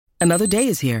Another day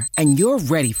is here, and you're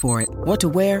ready for it. What to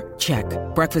wear? Check.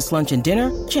 Breakfast, lunch, and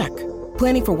dinner? Check.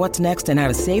 Planning for what's next and how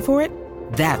to save for it?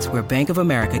 That's where Bank of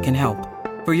America can help.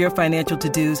 For your financial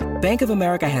to-dos, Bank of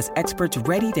America has experts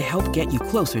ready to help get you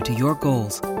closer to your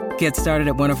goals. Get started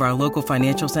at one of our local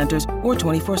financial centers or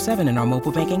 24/7 in our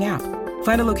mobile banking app.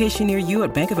 Find a location near you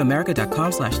at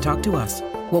bankofamerica.com/talktous.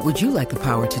 What would you like the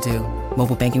power to do?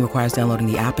 Mobile banking requires downloading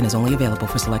the app and is only available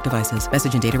for select devices.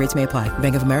 Message and data rates may apply.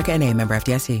 Bank of America N.A., member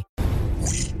FDIC.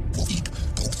 We will eat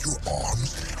both your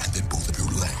arms and then both of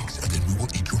your legs, and then we will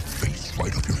eat your face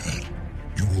right off your head.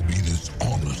 You will be this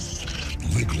armless,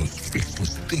 legless,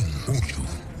 faceless thing, won't you?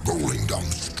 Rolling down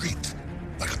the street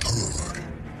like a turd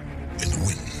in the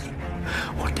wind.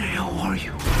 What the hell are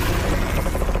you?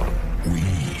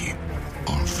 We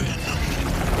are Venom.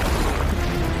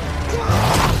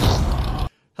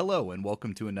 Hello, and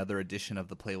welcome to another edition of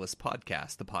the Playlist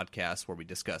Podcast, the podcast where we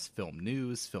discuss film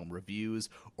news, film reviews,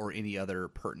 or any other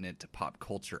pertinent pop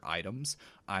culture items.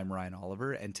 I'm Ryan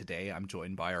Oliver, and today I'm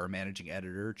joined by our managing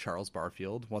editor, Charles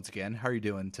Barfield. Once again, how are you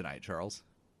doing tonight, Charles?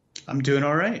 I'm doing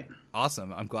all right.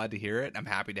 Awesome. I'm glad to hear it. I'm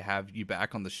happy to have you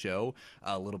back on the show.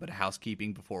 A little bit of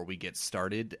housekeeping before we get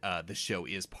started. The show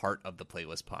is part of the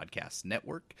Playlist Podcast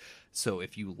Network. So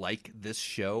if you like this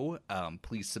show,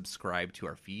 please subscribe to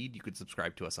our feed. You can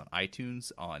subscribe to us on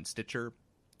iTunes, on Stitcher,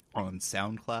 on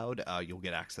SoundCloud. You'll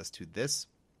get access to this.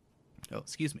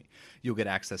 You'll get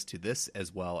access to this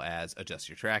as well as Adjust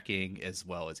Your Tracking, as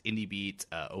well as Indie Beat,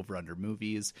 Over Under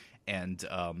Movies, and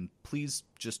please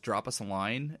just drop us a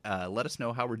line. Let us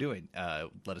know how we're doing.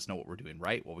 Let us know what we're doing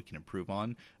right, what we can improve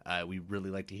on. We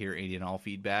really like to hear any and all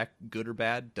feedback, good or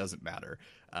bad, doesn't matter.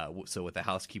 So with the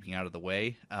housekeeping out of the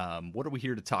way, what are we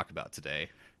here to talk about today?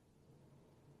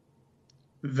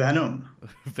 Venom.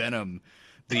 Venom,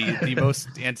 the most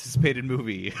anticipated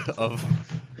movie of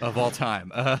all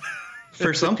time.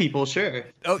 For some people, sure.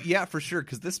 Oh yeah, for sure.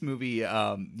 Because this movie,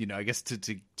 I guess to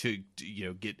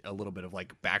get a little bit of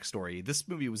like backstory, this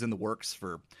movie was in the works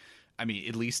for, at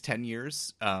least 10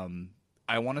 years.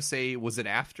 I want to say, was it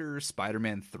after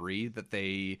Spider-Man 3 that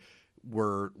they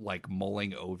were like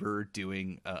mulling over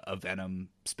doing a Venom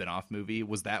spinoff movie?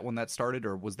 Was that when that started,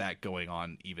 or was that going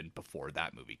on even before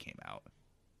that movie came out?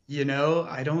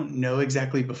 I don't know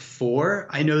exactly before.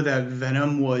 I know that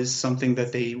Venom was something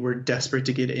that they were desperate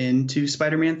to get into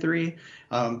Spider-Man 3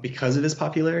 because of his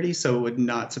popularity. So it would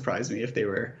not surprise me if they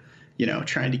were,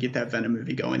 trying to get that Venom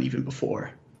movie going even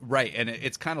before. Right, and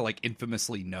it's kind of like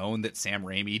infamously known that Sam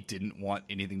Raimi didn't want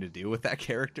anything to do with that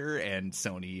character, and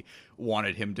Sony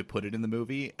wanted him to put it in the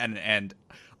movie. And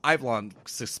I've long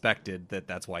suspected that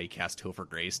that's why he cast Topher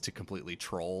Grace, to completely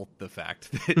troll the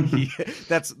fact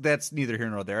that that's neither here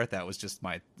nor there. That was just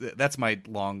my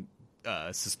long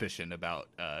suspicion about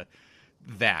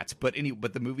that. But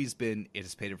the movie's been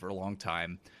anticipated for a long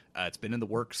time. It's been in the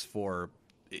works for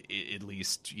at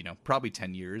least probably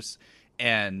 10 years,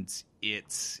 and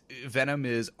Venom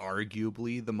is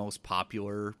arguably the most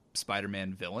popular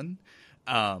Spider-Man villain.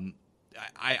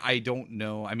 I don't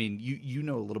know. I mean, you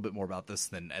know a little bit more about this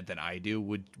than I do.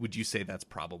 Would you say that's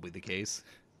probably the case?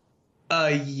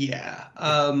 Yeah.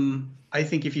 I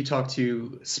think if you talk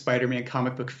to Spider-Man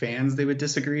comic book fans, they would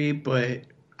disagree. But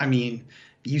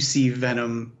you see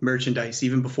Venom merchandise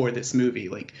even before this movie.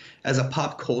 Like, as a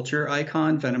pop culture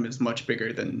icon, Venom is much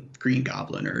bigger than Green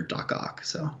Goblin or Doc Ock.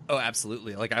 So. Oh,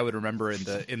 absolutely. Like, I would remember in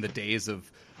the days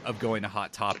of going to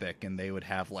Hot Topic, and they would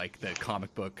have like the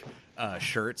comic book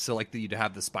shirts. So like you'd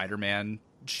have the Spider-Man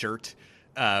shirt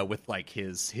with like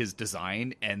his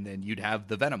design, and then you'd have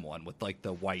the Venom one with like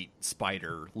the white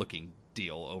spider looking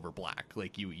deal over black.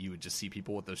 Like you would just see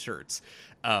people with those shirts.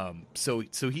 So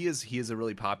he is a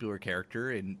really popular character,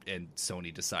 and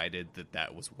Sony decided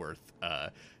that was worth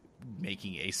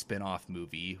making a spin-off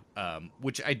movie,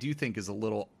 which I do think is a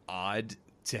little odd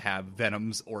to have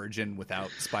Venom's origin without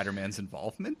Spider-Man's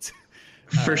involvement.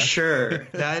 For sure.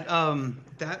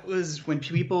 That was when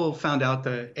people found out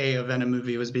that a Venom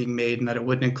movie was being made and that it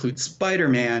wouldn't include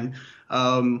Spider-Man.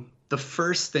 The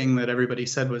first thing that everybody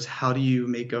said was, how do you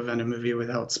make a Venom movie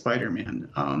without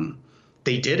Spider-Man?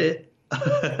 They did it.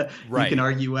 Right. You can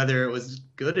argue whether it was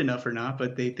good enough or not,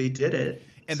 but they did it.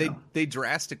 And they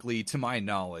drastically, to my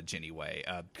knowledge anyway,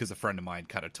 because a friend of mine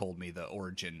kind of told me the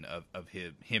origin of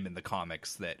him in the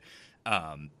comics, that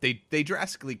they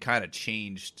drastically kind of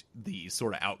changed the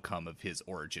sort of outcome of his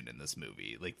origin in this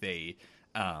movie. Like the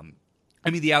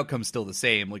outcome's still the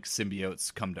same. Like,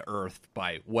 symbiotes come to Earth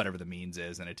by whatever the means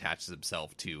is and attaches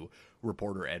himself to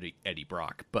reporter Eddie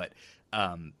Brock. But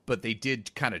they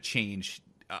did kind of change.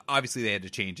 Obviously, they had to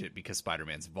change it because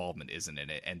Spider-Man's involvement isn't in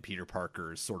it, and Peter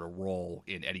Parker's sort of role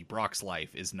in Eddie Brock's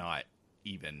life is not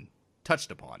even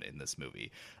touched upon in this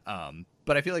movie.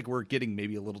 But I feel like we're getting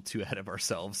maybe a little too ahead of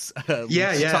ourselves. I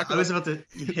was about to,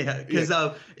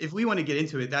 because if we want to get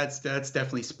into it, that's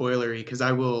definitely spoilery, because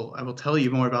I will tell you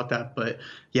more about that. But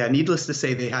yeah, needless to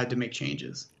say, they had to make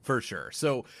changes. For sure.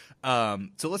 So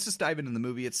let's just dive into the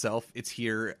movie itself. It's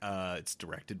here. It's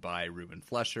directed by Ruben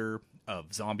Fleischer of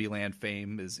Zombieland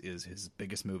fame, is his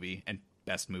biggest movie and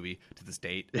best movie to this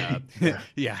date.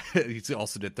 Yeah. He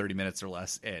also did 30 Minutes or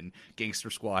Less and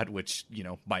Gangster Squad, which,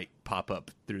 might pop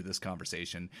up through this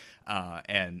conversation.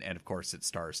 And of course it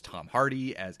stars Tom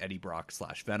Hardy as Eddie Brock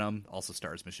 / Venom. Also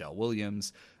stars Michelle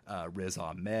Williams, Riz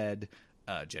Ahmed,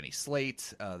 Jenny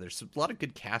Slate. There's a lot of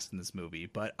good cast in this movie,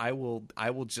 but I will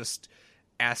just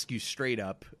ask you straight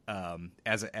up,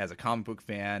 as a comic book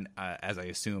fan, as I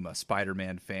assume a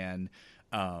Spider-Man fan,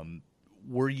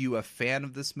 were you a fan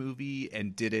of this movie,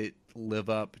 and did it live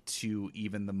up to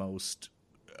even the most,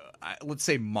 let's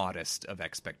say, modest of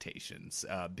expectations?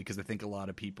 Because I think a lot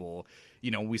of people,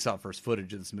 when we saw first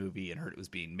footage of this movie and heard it was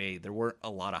being made, there weren't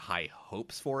a lot of high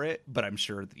hopes for it, but I'm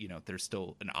sure, there's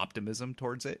still an optimism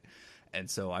towards it. And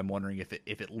so I'm wondering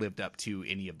if it lived up to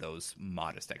any of those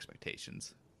modest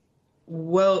expectations.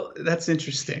 Well, that's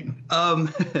interesting.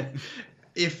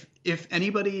 If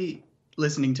anybody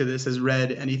listening to this has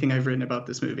read anything I've written about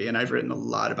this movie, and I've written a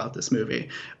lot about this movie,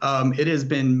 it has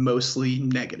been mostly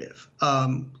negative.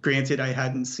 Granted, I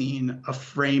hadn't seen a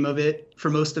frame of it for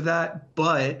most of that,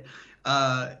 but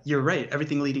you're right.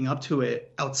 Everything leading up to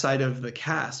it, outside of the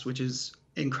cast, which is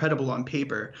incredible on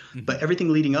paper, but everything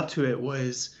leading up to it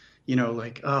was,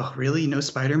 like, oh, really? No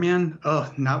Spider-Man?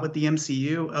 Oh, not with the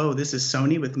MCU? Oh, this is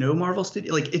Sony with no Marvel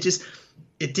studio? Like,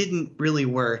 it didn't really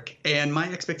work. And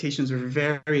my expectations were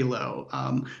very low.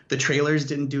 The trailers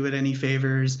didn't do it any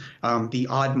favors. The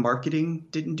odd marketing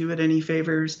didn't do it any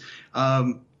favors.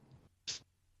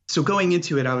 So going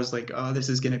into it, I was like, oh, this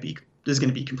is going to be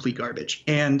complete garbage.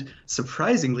 And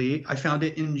surprisingly, I found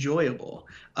it enjoyable.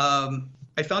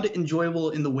 I found it enjoyable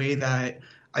in the way that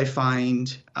I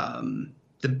find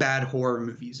the bad horror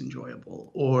movies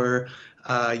enjoyable, or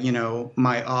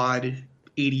my odd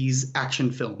 80s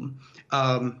action film.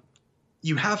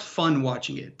 You have fun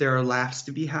watching it. There are laughs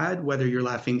to be had, whether you're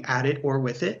laughing at it or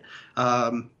with it.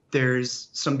 There's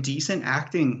some decent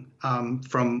acting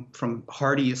from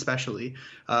Hardy, especially.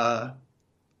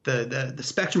 The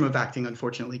spectrum of acting,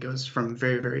 unfortunately, goes from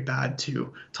very, very bad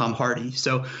to Tom Hardy.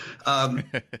 So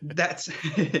that's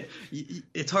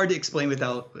it's hard to explain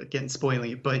without, again,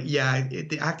 spoiling it. But yeah,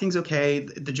 the acting's okay.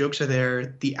 The jokes are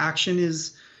there. The action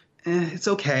is it's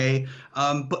okay.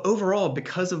 But overall,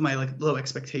 because of my low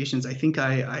expectations, I think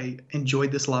I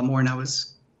enjoyed this a lot more, and I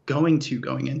was going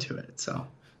into it. So.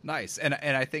 Nice. And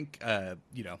I think, I'm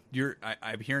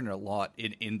hearing a lot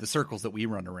in the circles that we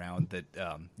run around that,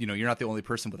 you're not the only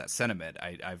person with that sentiment.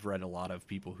 I've read a lot of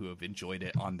people who have enjoyed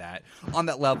it on that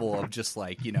level of just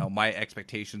like, my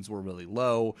expectations were really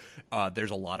low.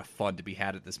 There's a lot of fun to be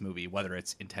had at this movie, whether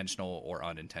it's intentional or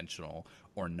unintentional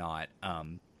or not.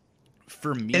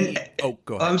 For me, go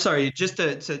ahead. I'm sorry, just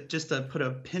to put a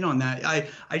pin on that.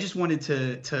 I just wanted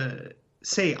to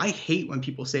say, I hate when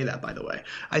people say that, by the way.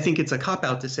 I think it's a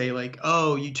cop-out to say, like,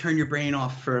 oh, you turn your brain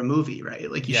off for a movie,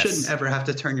 right? Like, you shouldn't ever have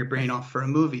to turn your brain off for a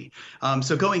movie.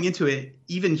 So going into it,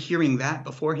 even hearing that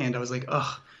beforehand, I was like,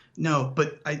 oh, no.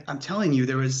 But I'm telling you,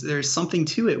 there's something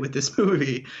to it with this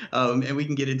movie, and we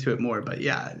can get into it more. But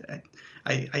yeah,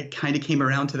 I kind of came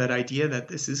around to that idea that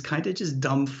this is kind of just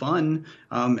dumb fun,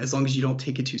 as long as you don't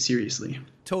take it too seriously.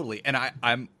 Totally. And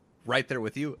I'm right there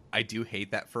with you. I do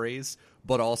hate that phrase,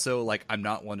 but also, like, I'm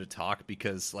not one to talk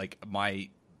because, like, my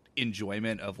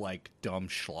enjoyment of, like, dumb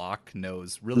schlock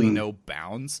knows really no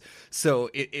bounds. So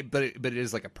but it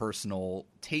is like a personal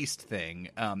taste thing.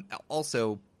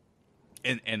 Also,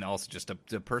 and also just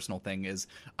a personal thing is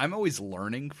I'm always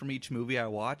learning from each movie I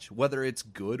watch, whether it's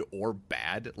good or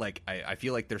bad. Like, I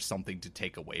feel like there's something to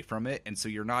take away from it. And so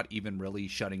you're not even really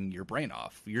shutting your brain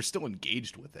off. You're still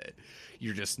engaged with it.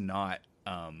 You're just not,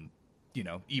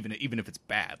 even if it's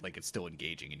bad, like, it's still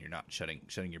engaging and you're not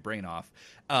shutting your brain off.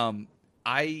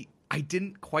 I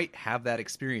didn't quite have that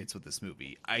experience with this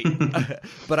movie.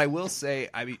 But I will say,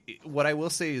 what I will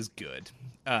say is good,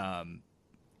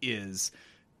 is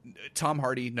Tom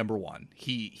Hardy, number one.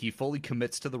 He fully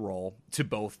commits to the role, to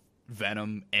both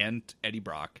Venom and Eddie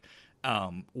Brock.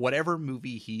 Whatever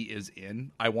movie he is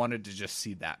in, I wanted to just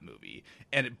see that movie.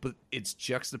 But it's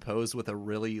juxtaposed with a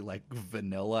really, like,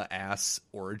 vanilla ass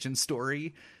origin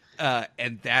story.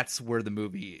 And that's where the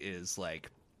movie is,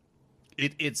 like,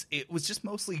 it was just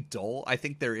mostly dull. I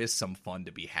think there is some fun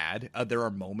to be had. There are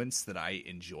moments that I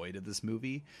enjoyed of this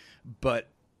movie, but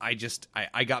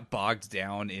I got bogged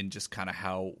down in just kind of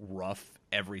how rough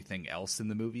everything else in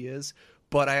the movie is.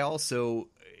 But I also,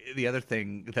 the other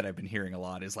thing that I've been hearing a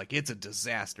lot is like, it's a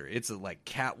disaster. It's a like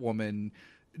Catwoman,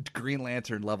 Green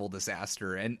Lantern level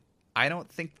disaster. And I don't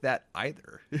think that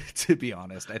either, to be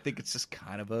honest. I think it's just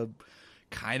kind of a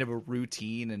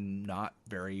routine and not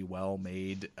very well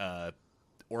made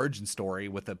origin story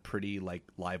with a pretty like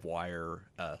live wire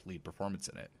lead performance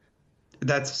in it.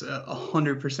 That's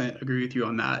 100% agree with you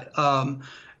on that.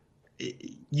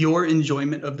 Your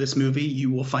enjoyment of this movie,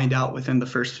 you will find out within the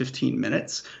first 15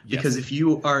 minutes, because Yes. if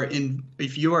you are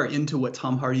into what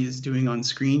Tom Hardy is doing on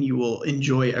screen, you will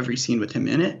enjoy every scene with him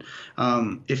in it.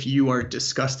 If you are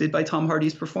disgusted by Tom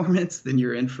Hardy's performance, then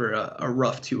you're in for a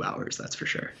rough 2 hours. That's for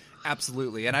sure.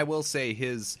 Absolutely. And I will say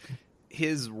his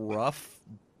rough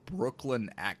Brooklyn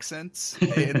accents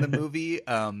in the movie,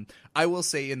 I will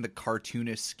say in the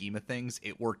cartoonish scheme of things,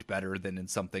 it worked better than in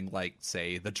something like,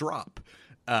 say, The Drop,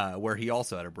 where he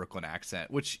also had a Brooklyn accent,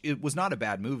 which it was not a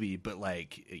bad movie, but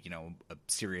like, you know, a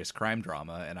serious crime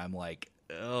drama. And I'm like,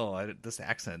 oh, this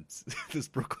accent, this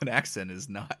Brooklyn accent is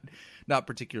not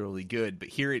particularly good. But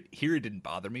here it didn't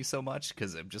bother me so much,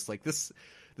 because I'm just like, this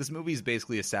movie is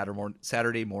basically a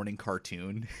Saturday morning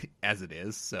cartoon as it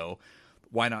is. So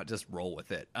why not just roll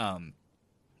with it?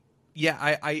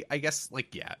 Yeah, I guess,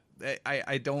 like, yeah,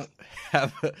 I don't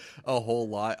have a whole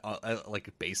lot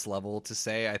like base level to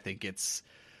say. I think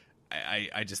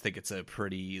I just think it's a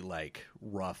pretty like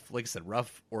rough, like I said,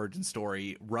 rough origin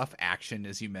story, rough action,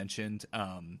 as you mentioned.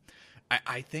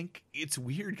 I think it's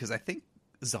weird because I think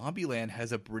Zombieland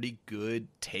has a pretty good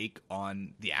take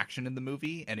on the action in the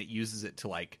movie, and it uses it to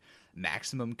like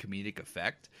maximum comedic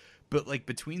effect. But like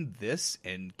between this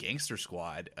and Gangster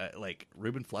Squad, like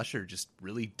Ruben Fleischer just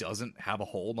really doesn't have a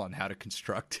hold on how to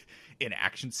construct an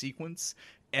action sequence.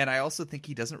 And I also think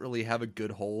he doesn't really have a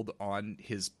good hold on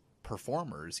his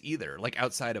performers either, like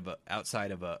outside of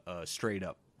a straight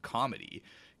up comedy.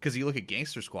 Because you look at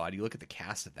Gangster Squad, you look at the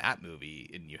cast of that movie,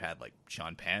 and you had like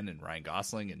Sean Penn and Ryan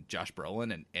Gosling and Josh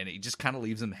Brolin, and it just kind of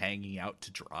leaves them hanging out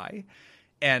to dry.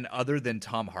 And other than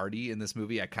Tom Hardy in this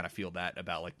movie, I kind of feel that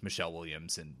about like Michelle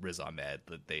Williams and Riz Ahmed,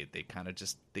 that they kind of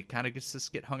just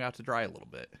get hung out to dry a little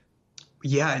bit.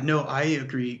 Yeah, no, I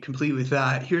agree completely with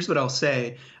that. Here's what I'll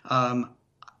say.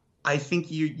 I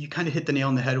think you kind of hit the nail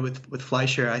on the head with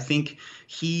Fleischer. I think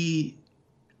he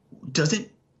doesn't.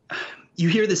 You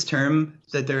hear this term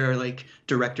that there are like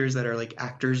directors that are like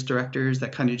actors directors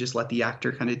that kind of just let the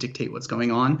actor kind of dictate what's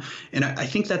going on. And I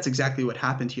think that's exactly what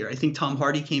happened here. I think Tom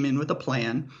Hardy came in with a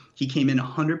plan. He came in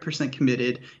 100%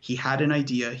 committed. He had an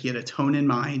idea. He had a tone in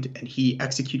mind, and he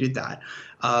executed that.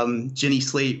 Jenny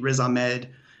Slate, Riz Ahmed,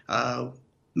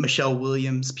 Michelle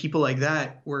Williams, people like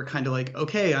that were kind of like,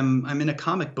 okay, I'm in a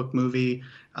comic book movie.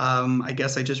 I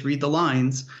guess I just read the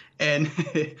lines, and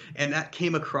and that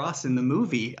came across in the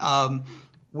movie,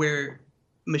 where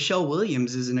Michelle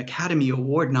Williams is an Academy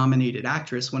Award nominated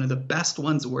actress, one of the best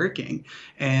ones working,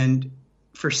 and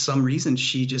for some reason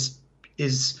she just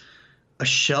is a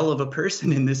shell of a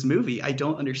person in this movie. I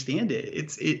don't understand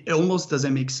it. It almost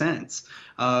doesn't make sense.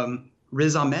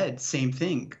 Riz Ahmed, same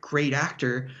thing, great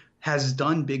actor, has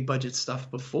done big budget stuff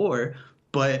before,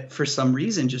 but for some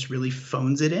reason just really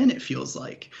phones it in, it feels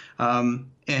like.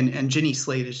 And Jenny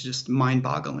Slate is just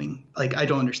mind-boggling. Like, I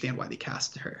don't understand why they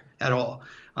cast her at all.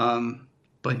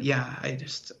 But yeah, I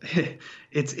just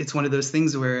it's one of those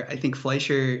things where I think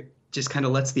Fleischer just kind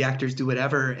of lets the actors do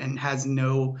whatever and has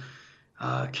no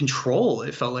control,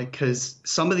 it felt like, because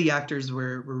some of the actors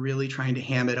were really trying to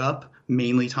ham it up,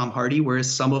 mainly Tom Hardy,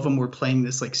 whereas some of them were playing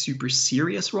this like super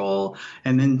serious role,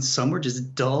 and then some were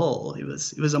just dull. It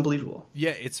was unbelievable.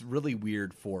 Yeah, it's really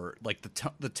weird for like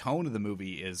the tone of the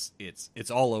movie is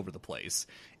it's all over the place,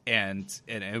 and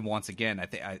once again, I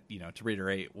think to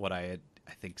reiterate what I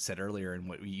think said earlier and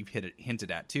what you've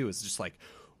hinted at too, is just like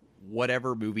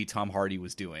whatever movie Tom Hardy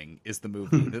was doing is the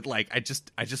movie that like I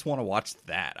just want to watch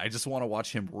that. I just want to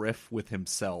watch him riff with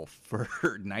himself for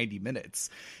 90 minutes.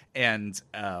 And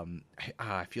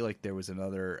I feel like there was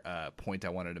another point I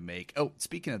wanted to make. Oh,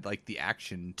 speaking of like the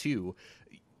action too,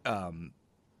 and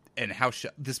how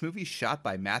this movie's shot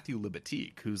by Matthew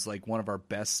Libatique, who's like one of our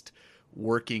best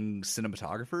working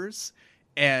cinematographers,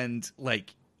 and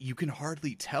like you can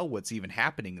hardly tell what's even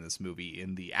happening in this movie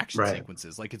in the action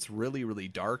sequences. Like, it's really, really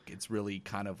dark. It's really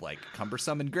kind of like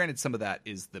cumbersome. And granted, some of that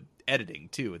is the editing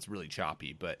too. It's really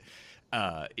choppy, but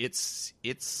it's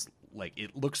like,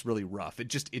 it looks really rough.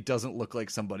 It doesn't look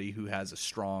like somebody who has as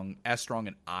strong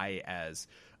an eye as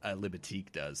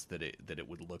Libatique does, that it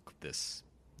would look this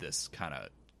kind of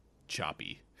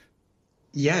choppy.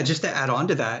 Yeah, just to add on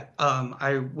to that,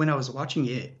 I when I was watching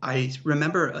it, I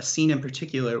remember a scene in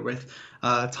particular with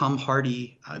Tom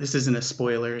Hardy. This isn't a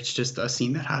spoiler; it's just a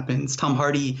scene that happens. Tom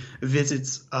Hardy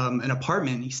visits an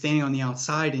apartment. He's standing on the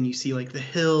outside, and you see like the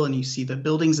hill, and you see the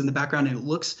buildings in the background,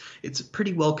 and it's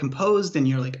pretty well composed, and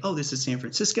you're like, oh, this is San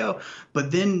Francisco.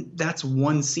 But then that's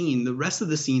one scene. The rest of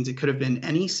the scenes, it could have been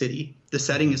any city. The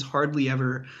setting is hardly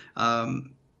ever.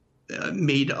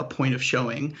 Made a point of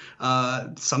showing.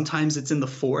 Sometimes it's in the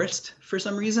forest for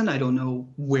some reason. I don't know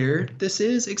where this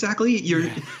is exactly.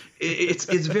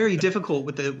 It's very difficult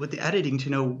with the editing to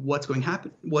know what's going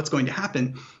to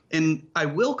happen. And I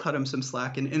will cut him some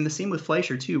slack. And the same with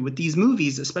Fleischer too. With these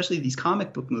movies, especially these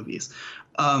comic book movies,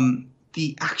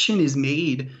 the action is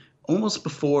made almost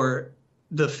before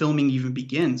the filming even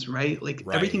begins, right? Like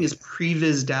everything is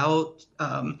pre-vised out.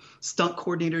 Stunt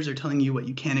coordinators are telling you what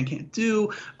you can and can't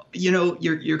do.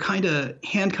 You're kind of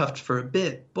handcuffed for a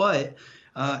bit, but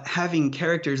having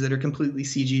characters that are completely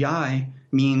CGI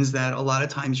means that a lot of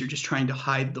times you're just trying to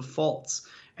hide the faults.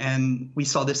 And we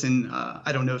saw this in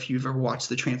I don't know if you've ever watched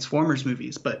the Transformers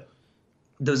movies, but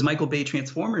those Michael Bay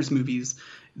Transformers movies,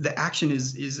 the action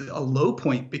is a low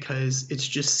point because it's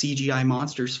just CGI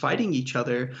monsters fighting each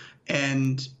other,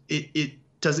 and it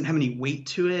doesn't have any weight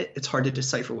to it. It's hard to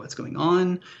decipher what's going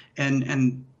on,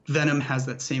 and Venom has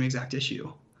that same exact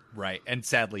issue. Right. And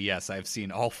sadly, yes, I've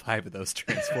seen all 5 of those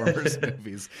Transformers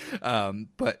movies.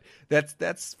 But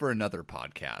that's for another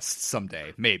podcast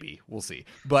someday. Maybe. We'll see.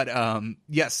 But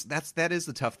yes, that is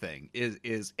the tough thing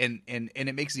is and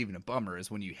it makes it even a bummer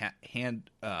is when you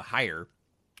hire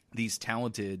these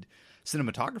talented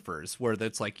cinematographers where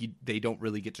that's like they don't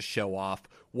really get to show off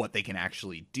what they can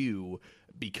actually do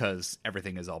because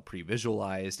everything is all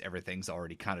pre-visualized, everything's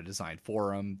already kind of designed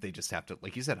for them. They just have to,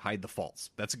 like you said, hide the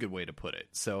faults. That's a good way to put it.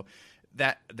 So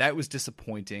that was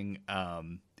disappointing.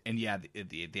 And yeah,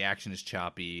 the action is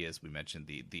choppy, as we mentioned.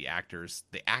 The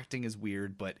acting is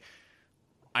weird, but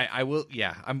I will,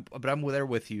 yeah. I'm there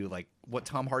with you. Like what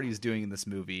Tom Hardy is doing in this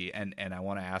movie, and I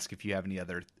want to ask if you have any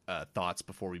other thoughts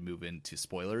before we move into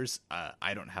spoilers.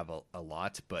 I don't have a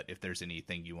lot, but if there's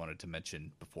anything you wanted to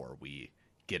mention before we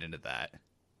get into that.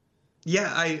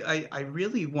 Yeah, I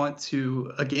really want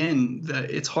to. Again,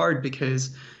 it's hard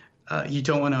because you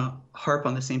don't want to harp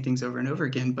on the same things over and over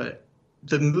again, but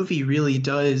the movie really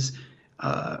does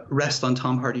rest on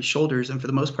Tom Hardy's shoulders, and for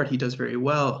the most part, he does very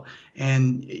well.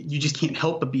 And you just can't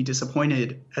help but be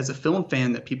disappointed as a film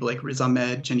fan that people like Riz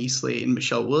Ahmed, Jenny Slate, and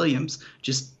Michelle Williams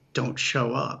just don't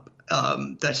show up.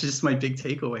 That's just my big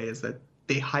takeaway: is that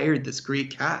they hired this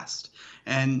great cast,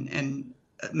 and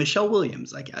Michelle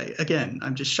Williams,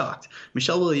 I'm just shocked.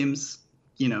 Michelle Williams,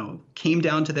 came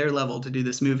down to their level to do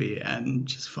this movie and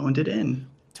just phoned it in.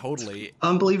 Totally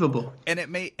unbelievable. And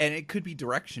it could be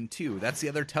direction too. That's the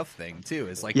other tough thing too,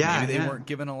 is like maybe they weren't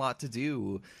given a lot to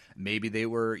do. Maybe they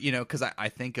were, because I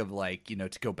think of like,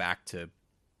 to go back to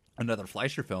another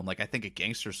Fleischer film, like I think of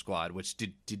Gangster Squad, which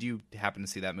did you happen to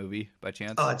see that movie by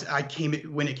chance?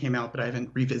 When it came out, but I haven't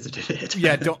revisited it.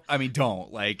 Yeah,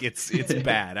 don't like it's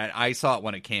bad. I saw it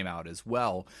when it came out as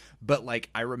well, but like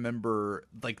I remember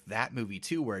like that movie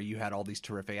too, where you had all these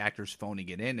terrific actors phoning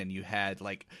it in, and you had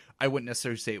like, I wouldn't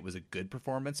necessarily say it was a good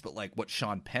performance, but like what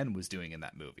Sean Penn was doing in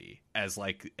that movie as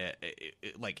like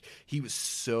he was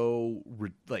so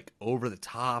like over the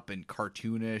top and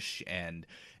cartoonish, and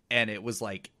it was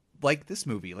like this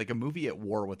movie, like a movie at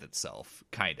war with itself,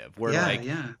 kind of. Where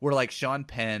like Sean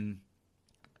Penn,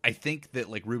 I think that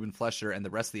like Ruben Fleischer and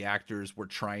the rest of the actors were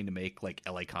trying to make like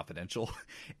LA Confidential,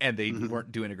 and they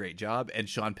weren't doing a great job. And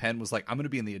Sean Penn was like, I'm going to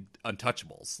be in the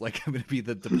Untouchables. Like I'm going to be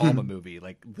the De Palma movie,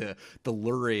 like the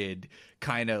lurid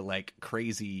kind of like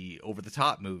crazy over the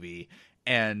top movie.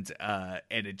 And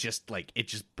it just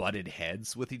butted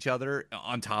heads with each other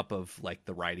on top of like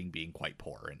the writing being quite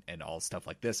poor and all stuff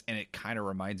like this. And it kind of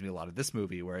reminds me a lot of this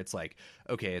movie, where it's like,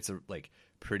 okay, it's a like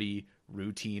pretty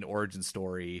routine origin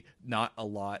story. There's not a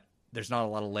lot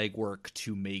of legwork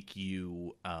to make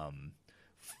you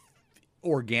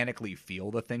organically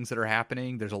feel the things that are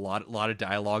happening. There's a lot of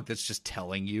dialogue that's just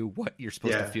telling you what you're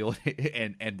supposed to feel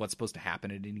and what's supposed to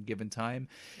happen at any given time.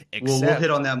 We'll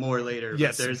hit on that more later.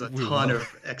 Yes, but there's a ton of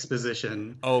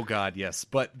exposition. Oh God, yes.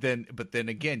 But then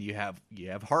again, you have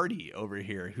Hardy over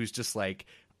here, who's just like,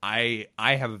 I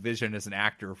have a vision as an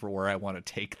actor for where I want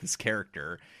to take this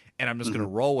character, and I'm just going to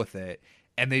roll with it.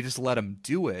 And they just let him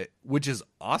do it, which is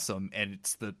awesome, and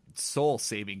it's the soul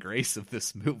saving grace of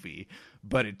this movie.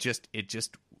 But it just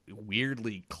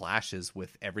weirdly clashes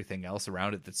with everything else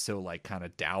around it that's so like kind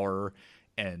of dour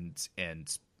and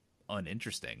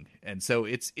uninteresting. And so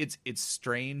it's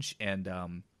strange,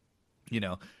 and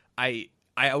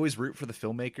I always root for the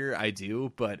filmmaker. I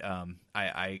do, but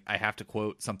I have to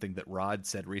quote something that Rod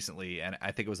said recently, and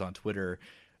I think it was on Twitter,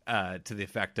 to the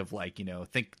effect of like,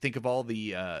 think of all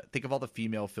the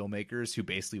female filmmakers who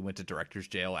basically went to director's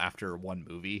jail after one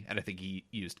movie, and I think he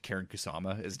used Karen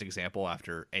Kusama as an example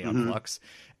after Aeon Flux,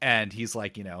 and he's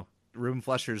like, Ruben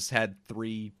Fleischer's had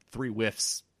three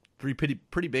whiffs, three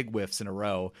pretty big whiffs in a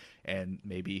row, and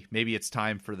maybe it's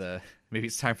time for the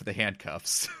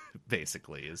handcuffs.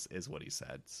 Basically, is what he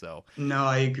said. So no,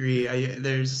 I agree.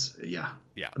 There's a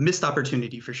missed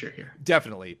opportunity for sure here.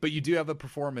 Definitely, but you do have a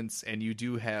performance, and you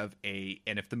do have and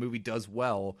if the movie does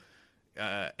well,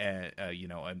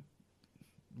 and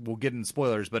we'll get into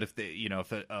spoilers, but if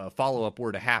if a follow up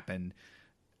were to happen,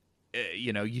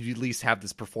 you'd at least have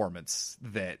this performance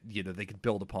that they could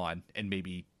build upon and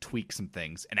maybe tweak some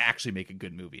things and actually make a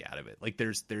good movie out of it. Like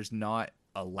there's not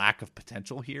a lack of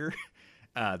potential here.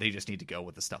 They just need to go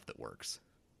with the stuff that works.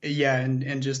 Yeah,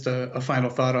 and just a final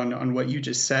thought on what you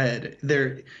just said.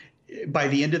 By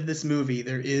the end of this movie,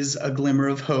 there is a glimmer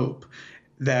of hope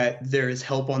that there is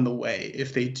help on the way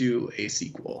if they do a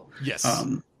sequel. Yes.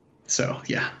 So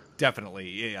yeah.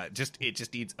 Definitely. Yeah. It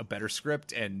just needs a better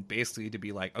script, and basically to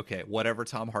be like, okay, whatever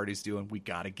Tom Hardy's doing, we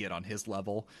got to get on his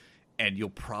level, and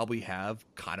you'll probably have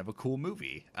kind of a cool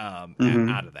movie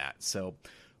out of that. So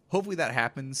hopefully that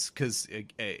happens, because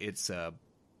it's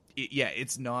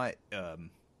not.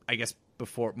 I guess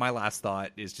before my last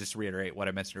thought is just to reiterate what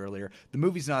I mentioned earlier. The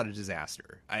movie's not a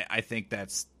disaster. I think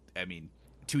that's. I mean,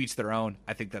 to each their own.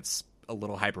 I think that's a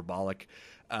little hyperbolic.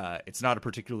 It's not a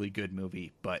particularly good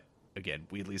movie, but again,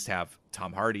 we at least have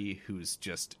Tom Hardy, who's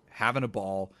just having a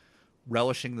ball,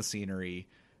 relishing the scenery,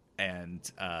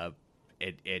 and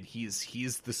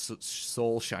he's the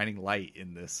sole shining light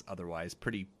in this otherwise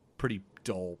pretty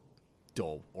dull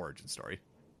origin story.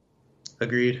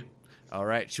 Agreed. All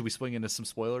right, should we swing into some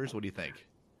spoilers? What do you think?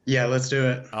 Yeah, let's do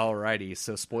it. All righty,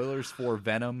 so spoilers for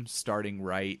Venom starting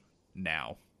right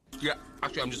now. Yeah,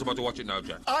 actually, I'm just about to watch it now,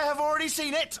 Jack. I have already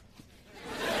seen it.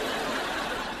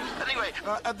 Anyway,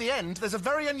 at the end, there's a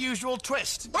very unusual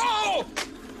twist. Oh!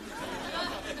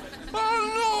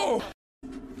 Oh, no!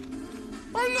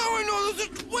 Oh, now I know there's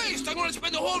a twist! I'm going to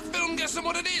spend the whole film guessing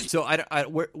what it is! So,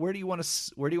 where do you want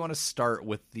to start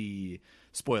with the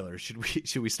spoilers?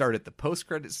 Should we start at the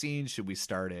post-credit scene? Should we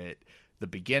start at the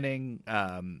beginning?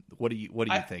 What are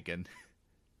you thinking?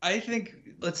 I think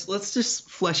let's just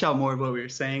flesh out more of what we were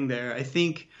saying there. I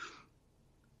think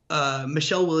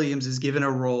Michelle Williams is given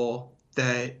a role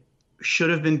that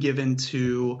should have been given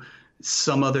to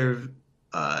some other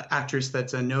actress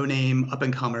that's a no-name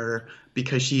up-and-comer,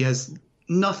 because she has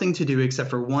nothing to do except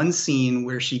for one scene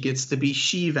where she gets to be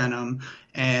She-Venom,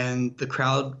 and the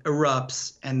crowd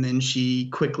erupts, and then she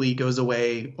quickly goes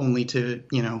away only to,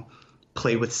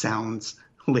 play with sounds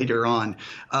later on.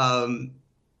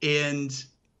 And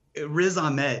Riz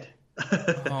Ahmed.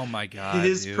 Oh my God,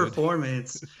 his dude.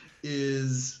 performance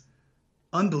is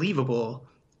unbelievable.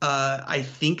 I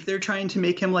think they're trying to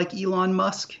make him like Elon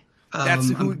Musk. That's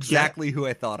exactly who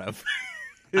I thought of.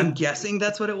 I'm guessing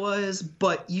that's what it was,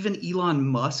 but even Elon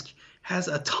Musk has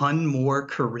a ton more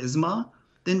charisma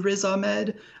than Riz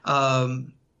Ahmed.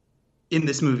 In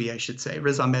this movie, I should say.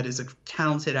 Riz Ahmed is a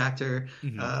talented actor,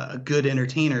 a good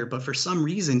entertainer, but for some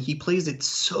reason he plays it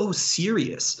so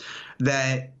serious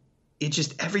that it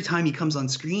just, every time he comes on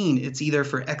screen, it's either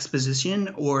for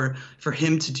exposition or for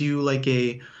him to do like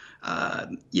a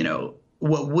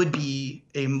what would be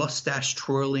a mustache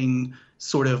twirling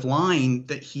sort of line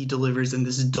that he delivers in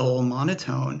this dull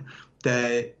monotone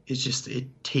that is just, it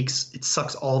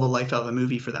sucks all the life out of the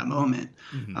movie for that moment.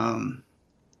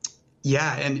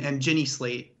 And Jenny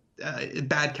Slate,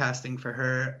 bad casting for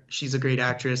her. She's a great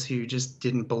actress who just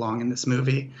didn't belong in this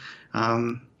movie.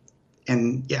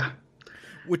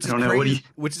 Which is crazy,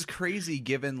 which is crazy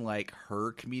given like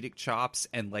her comedic chops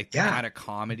and like the kind of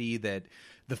comedy that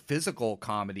the physical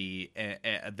comedy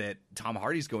that Tom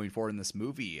Hardy's going for in this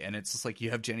movie. And it's just like, you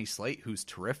have Jenny Slate, who's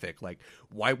terrific. Like,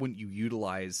 why wouldn't you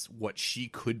utilize what she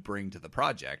could bring to the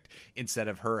project instead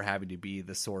of her having to be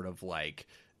the sort of like,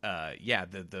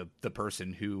 the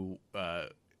person who,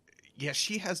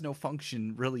 she has no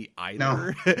function really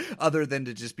either, other than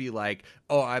to just be like,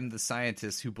 oh, I'm the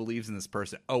scientist who believes in this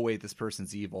person. Oh, wait, this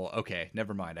person's evil. Okay,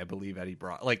 never mind. I believe Eddie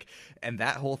Brock. Like, and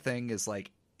that whole thing is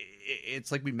like,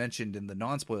 it's like we mentioned in the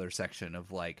non-spoiler section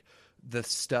of like the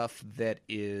stuff that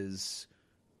is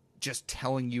just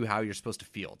telling you how you're supposed to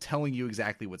feel, telling you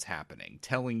exactly what's happening,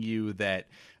 telling you that,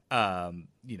 and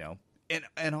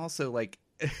also like,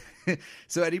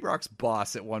 So Eddie Brock's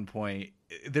boss at one point,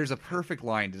 there's a perfect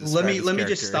line to describe Let me his just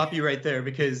character. stop you right there,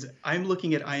 because I'm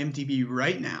looking at IMDb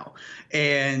right now,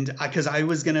 and because I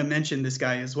was going to mention this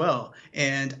guy as well,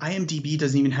 and IMDb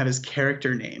doesn't even have his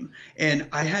character name, and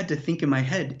I had to think in my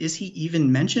head, is he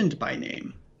even mentioned by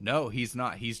name? No, he's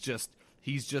not. He's just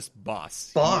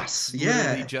boss. Boss, He's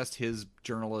literally just his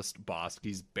journalist boss.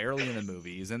 He's barely in the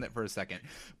movie. He's in it for a second,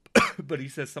 but he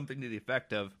says something to the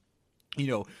effect of,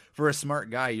 for a smart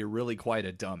guy, you're really quite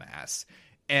a dumbass.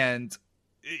 And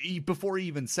before he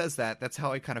even says that, that's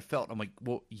how I kind of felt. I'm like,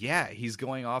 well, yeah, he's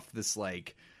going off this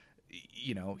like,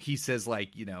 he says like,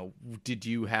 did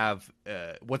you have,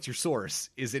 what's your source?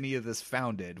 Is any of this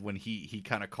founded? When he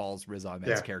kind of calls Riz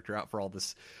Ahmed's character out for all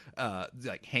this,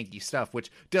 like hanky stuff, which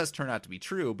does turn out to be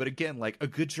true. But again, like a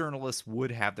good journalist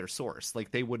would have their source.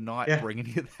 Like they would not bring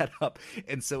any of that up.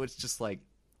 And so it's just like,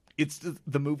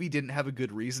 the movie didn't have a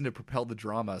good reason to propel the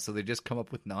drama, so they just come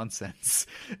up with nonsense,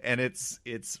 and it's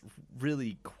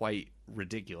really quite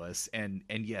ridiculous. And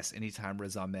yes, anytime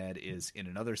Riz Ahmed is in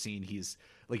another scene, he's,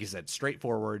 like you said,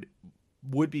 straightforward,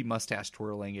 would be mustache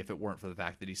twirling if it weren't for the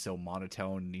fact that he's so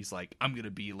monotone. And he's like, I'm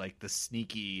gonna be like the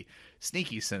sneaky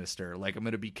Sinister, like I'm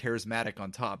gonna be charismatic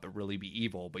on top but really be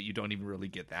evil, but you don't even really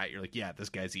get that. You're like, yeah, this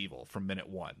guy's evil from minute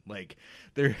one. Like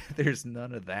there's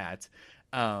none of that.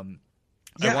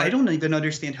 I don't even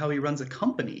understand how he runs a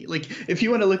company. Like, if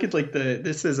you want to look at like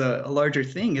this is a larger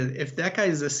thing, if that guy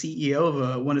is a CEO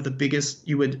of one of the biggest,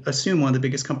 you would assume one of the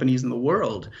biggest companies in the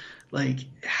world, like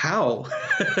how?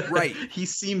 Right. He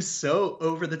seems so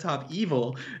over the top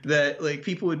evil that like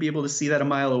people would be able to see that a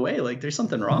mile away. Like there's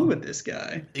something wrong with this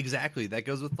guy. Exactly. That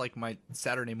goes with like my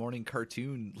Saturday morning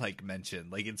cartoon like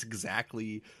mention. Like it's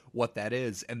exactly what that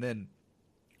is. And then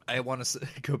I want to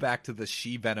go back to the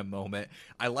Venom moment.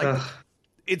 I like.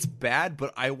 It's bad,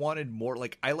 but I wanted more.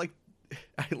 Like I like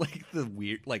the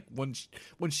weird. Like when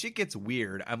shit gets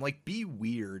weird, I'm like, be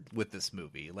weird with this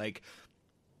movie. Like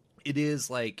it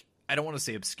is like, I don't want to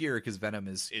say obscure because Venom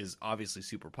is obviously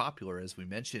super popular as we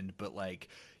mentioned, but like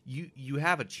you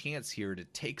have a chance here to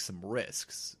take some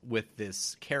risks with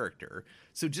this character.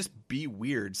 So just be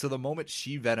weird. So the moment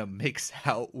Venom makes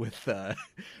out with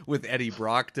Eddie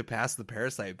Brock to pass the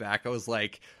parasite back, I was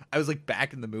like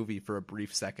back in the movie for a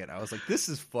brief second. I was like, this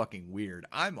is fucking weird.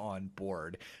 I'm on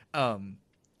board. And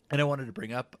I wanted to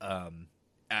bring up,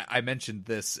 I mentioned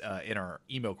this in our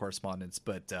email correspondence,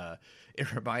 but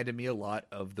it reminded me a lot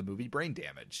of the movie Brain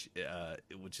Damage,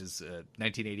 which is a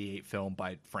 1988 film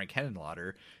by Frank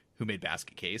Henenlotter, who made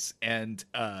Basket Case. And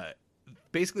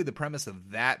basically the premise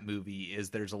of that movie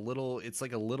is it's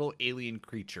like a little alien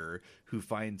creature who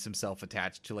finds himself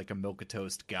attached to like a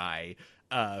milquetoast guy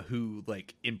who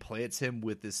like implants him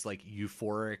with this like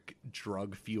euphoric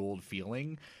drug-fueled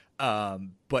feeling.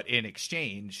 But in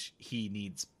exchange, he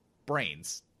needs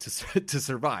brains to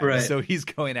survive. Right. So he's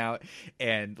going out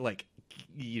and like,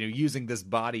 using this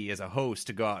body as a host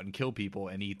to go out and kill people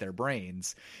and eat their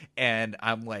brains. And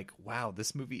I'm like, wow,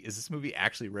 is this movie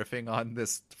actually riffing on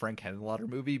this Frank Henenlotter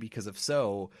movie? Because if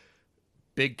so,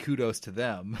 big kudos to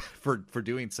them for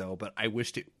doing so. But I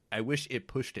wish it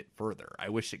pushed it further. I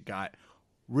wish it got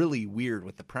really weird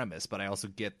with the premise, but I also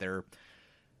get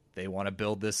they want to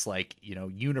build this like,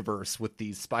 universe with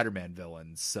these Spider-Man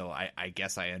villains. So I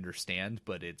guess I understand,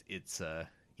 but it's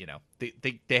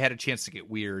they had a chance to get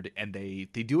weird, and they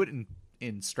do it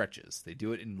in stretches. They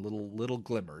do it in little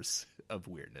glimmers of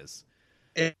weirdness.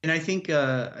 And I think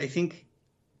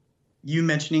you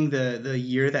mentioning the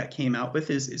year that came out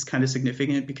with is kind of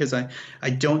significant, because I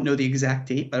don't know the exact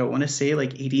date, but I want to say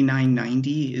like 89,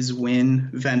 90 is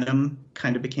when Venom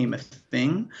kind of became a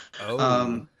thing.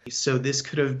 Oh. So this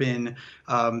could have been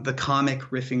the comic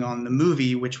riffing on the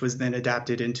movie, which was then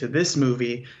adapted into this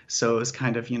movie. So it was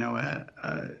kind of,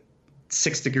 a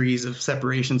 6 degrees of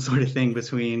separation sort of thing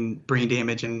between Brain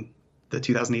Damage and the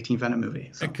 2018 Venom movie.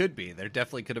 So. It could be. There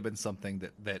definitely could have been something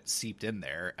that seeped in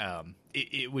there.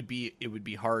 It would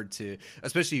be hard to,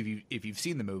 especially if you've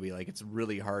seen the movie, like it's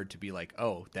really hard to be like,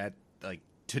 oh, that, like,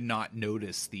 to not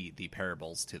notice the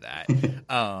parables to that.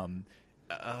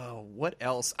 What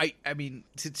else? I mean,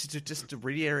 to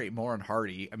reiterate more on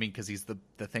Hardy, I mean, because he's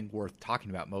the thing worth talking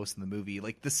about most in the movie.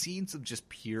 Like the scenes of just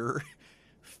pure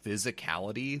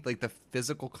physicality, like the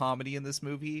physical comedy in this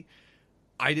movie,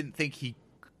 I didn't think he.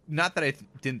 Not that I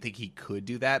didn't think he could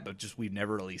do that, but just we've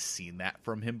never really seen that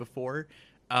from him before.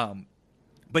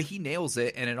 But he nails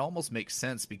it, and it almost makes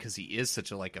sense because he is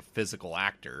such a physical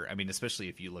actor. I mean, especially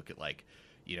if you look at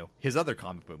his other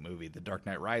comic book movie, The Dark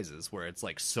Knight Rises, where it's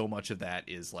like so much of that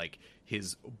is like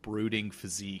his brooding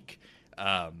physique,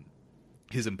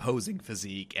 his imposing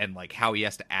physique, and like how he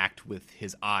has to act with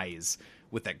his eyes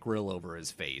with that grill over his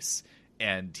face.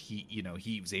 And he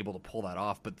was able to pull that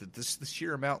off. But the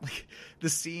sheer amount, like the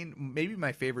scene, maybe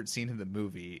my favorite scene in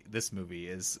this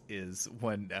movie is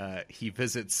when he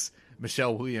visits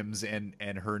Michelle Williams and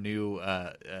her new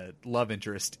love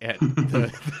interest at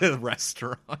the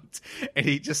restaurant, and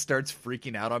he just starts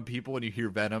freaking out on people. And you hear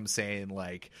Venom saying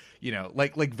like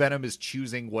Venom is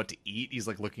choosing what to eat. He's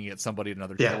like looking at somebody at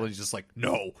another table, and he's just like,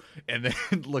 no, and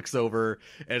then looks over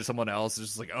at someone else. It's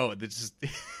just like, oh, and it's just.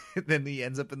 Then he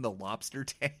ends up in the lobster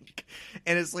tank,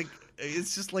 and it's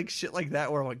just like shit like that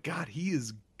where I'm like, God, he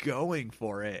is going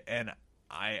for it, and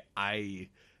I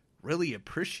really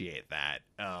appreciate that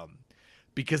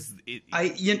because I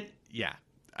appreciate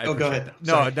go ahead. that.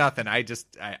 No, Sorry. nothing.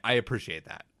 I appreciate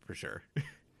that for sure.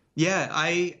 Yeah,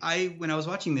 I when I was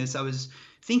watching this, I was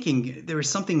thinking there was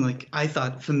something like I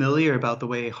thought familiar about the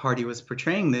way Hardy was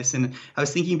portraying this, and I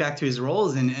was thinking back to his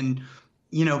roles and.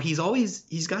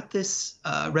 He's got this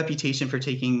reputation for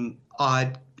taking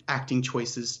odd acting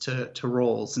choices to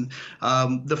roles. And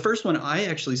the first one I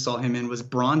actually saw him in was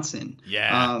Bronson.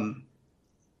 Yeah.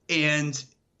 And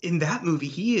in that movie,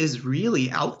 he is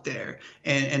really out there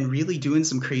and really doing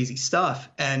some crazy stuff.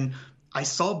 And I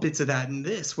saw bits of that in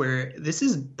this, where this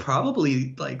is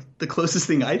probably like the closest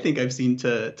thing I think I've seen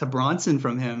to Bronson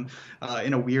from him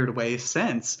in a weird way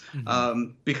since,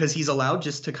 because he's allowed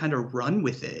just to kind of run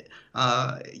with it.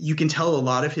 You can tell a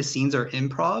lot of his scenes are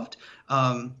improv.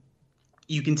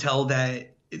 You can tell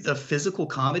that the physical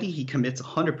comedy he commits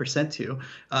 100% to.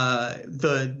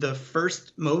 The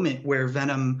first moment where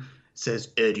Venom says,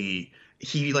 Eddie,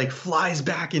 he like flies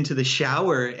back into the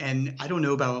shower, and I don't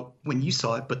know about when you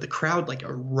saw it, but the crowd like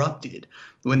erupted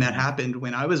when that happened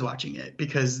when I was watching it,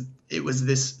 because it was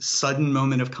this sudden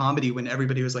moment of comedy when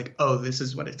everybody was like, oh, this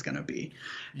is what it's going to be.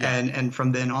 Yeah. And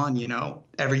from then on,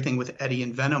 everything with Eddie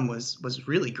and Venom was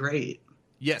really great.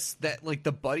 Yes, that like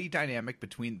the buddy dynamic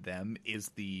between them is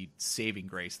the saving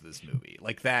grace of this movie,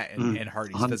 like that and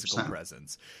Hardy's 100%. Physical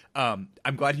presence. I'm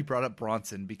glad you brought up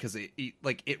Bronson, because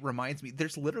it reminds me.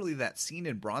 There's literally that scene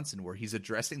in Bronson where he's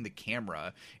addressing the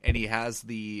camera and he has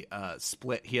the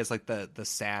split. He has like the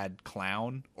sad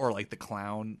clown, or like the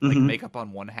clown like makeup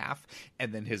on one half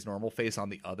and then his normal face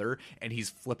on the other, and he's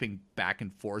flipping back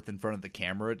and forth in front of the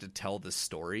camera to tell this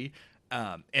story.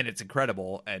 And it's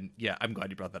incredible. And yeah, I'm glad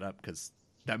you brought that up, because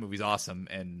that movie's awesome.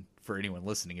 And for anyone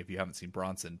listening, if you haven't seen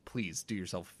Bronson, please do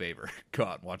yourself a favor. Go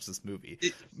out and watch this movie.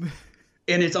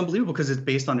 And it's unbelievable because it's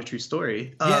based on a true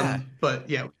story. But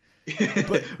yeah,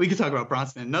 but we could talk about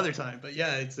Bronson another time. But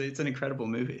yeah, it's an incredible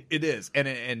movie. It is.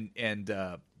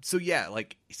 So yeah,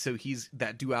 so he's,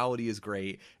 that duality is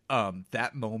great.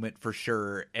 That moment for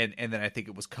sure. And then I think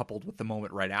it was coupled with the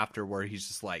moment right after where he's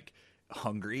just like,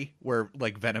 hungry, where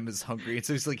like Venom is hungry, and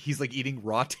so he's eating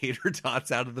raw tater tots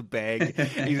out of the bag.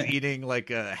 He's eating like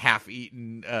a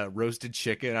half-eaten roasted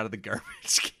chicken out of the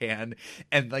garbage can,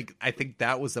 and like I think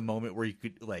that was a moment where you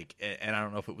could and I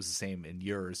don't know if it was the same in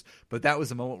yours, but that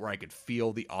was a moment where I could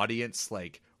feel the audience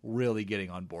like really getting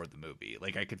on board the movie.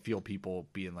 Like I could feel people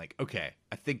being like, okay,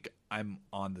 I think I'm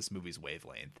on this movie's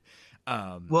wavelength.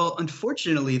 Well,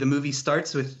 unfortunately, the movie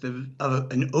starts with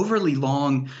an overly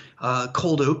long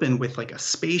cold open with like a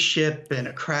spaceship and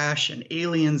a crash and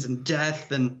aliens and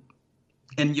death, and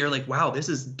you're like, wow, this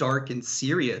is dark and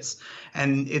serious.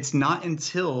 And it's not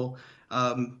until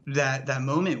that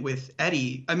moment with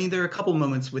Eddie. I mean, there are a couple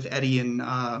moments with Eddie and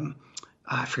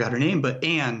I forgot her name, but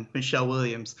Michelle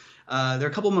Williams. There are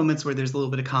a couple moments where there's a little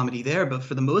bit of comedy there, but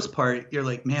for the most part, you're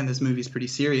like, man, this movie's pretty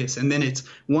serious. And then it's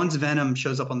once Venom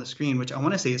shows up on the screen, which I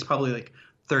want to say is probably like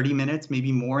 30 minutes,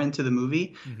 maybe more into the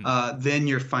movie, then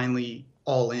you're finally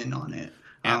all in on it.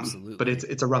 Absolutely. But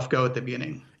it's a rough go at the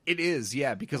beginning. It is,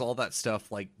 yeah, because all that stuff,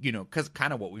 because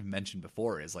kind of what we've mentioned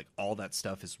before is like all that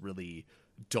stuff is really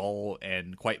dull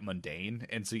and quite mundane,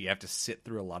 and so you have to sit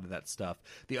through a lot of that stuff.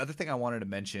 The other thing I wanted to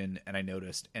mention, and I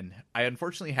noticed, and I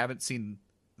unfortunately haven't seen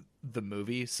the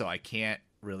movie, so I can't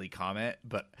really comment,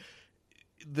 but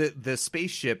the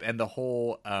spaceship and the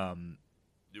whole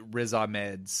Riz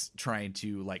Ahmed's trying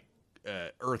to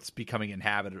Earth's becoming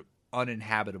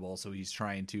uninhabitable, so he's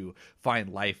trying to find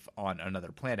life on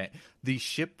another planet. The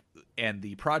ship and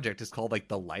the project is called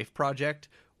the Life Project.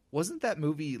 Wasn't that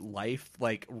movie Life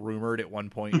rumored at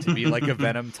one point to be like a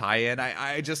Venom tie-in?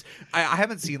 I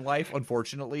haven't seen Life,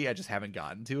 unfortunately. I just haven't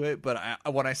gotten to it. But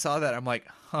when I saw that, I'm like,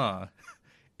 huh.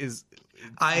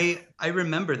 I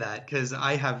remember that because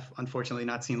I have unfortunately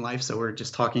not seen Life, so we're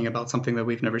just talking about something that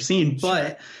we've never seen. Sure.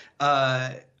 But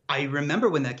I remember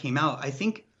when that came out.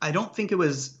 I don't think it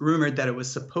was rumored that it was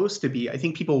supposed to be. I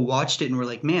think people watched it and were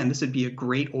like, man, this would be a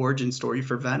great origin story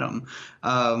for Venom.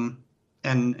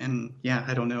 And yeah,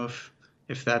 I don't know if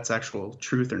if that's actual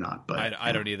truth or not. But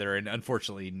I don't either, and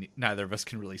unfortunately, neither of us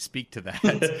can really speak to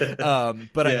that.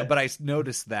 But Yeah. I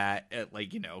noticed that,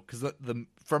 like, because the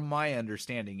from my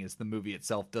understanding is the movie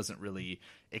itself doesn't really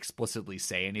explicitly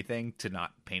say anything to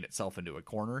not paint itself into a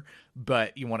corner.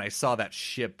 But when I saw that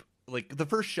ship, like the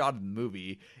first shot of the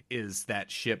movie is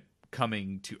that ship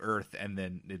coming to Earth and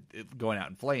then it going out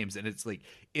in flames, and it's like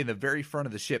in the very front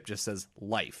of the ship just says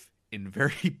 "life" in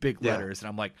very big letters, and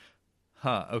I'm like,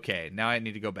 huh, okay, now I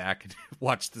need to go back and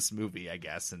watch this movie, I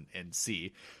guess, and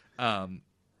see.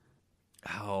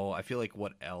 I feel like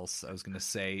what else I was going to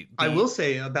say. I will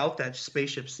say about that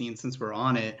spaceship scene, since we're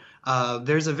on it,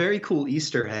 there's a very cool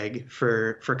Easter egg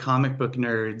for comic book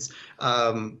nerds.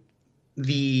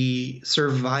 The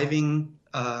surviving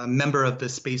member of the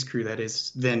space crew that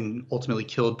is then ultimately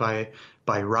killed by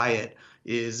Riot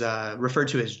is referred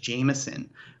to as Jameson.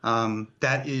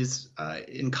 That is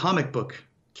in comic book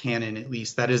canon, at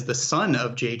least, that is the son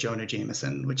of J. Jonah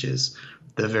Jameson, which is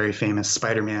the very famous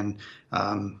Spider-Man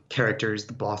character, is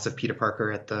the boss of Peter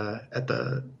Parker at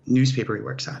the newspaper he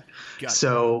works at.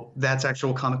 So that's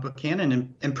actual comic book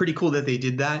canon, and pretty cool that they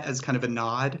did that as kind of a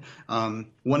nod.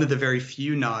 One of the very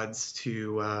few nods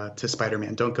to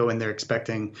Spider-Man. Don't go in there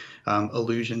expecting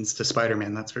allusions to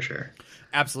Spider-Man, that's for sure.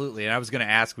 Absolutely. And I was going to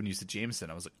ask when you said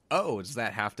Jameson, I was like, oh, does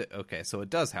that have to? Okay, so it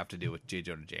does have to do with J.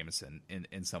 Jonah Jameson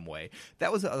in some way.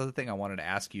 That was the other thing I wanted to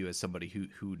ask you as somebody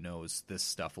who knows this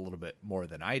stuff a little bit more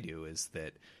than I do, is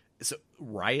that, so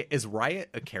is Riot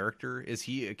a character? Is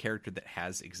he a character that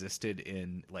has existed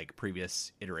in like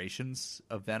previous iterations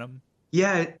of Venom?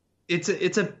 Yeah, it's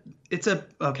a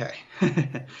okay.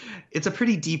 It's a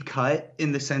pretty deep cut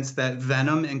in the sense that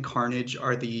Venom and Carnage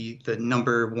are the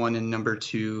number 1 and number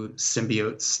 2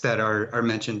 symbiotes that are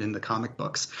mentioned in the comic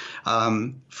books.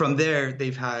 From there,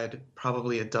 they've had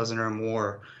probably a dozen or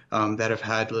more that have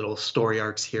had little story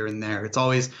arcs here and there. It's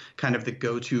always kind of the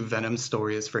go-to Venom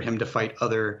story is for him to fight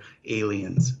other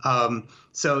aliens.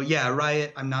 So yeah,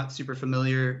 Riot, I'm not super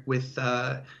familiar with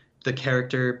the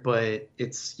character, but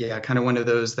it's kind of one of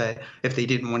those that if they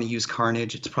didn't want to use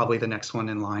Carnage, it's probably the next one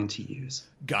in line to use.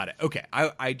 Got it. Okay.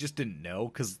 I just didn't know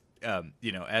because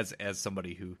as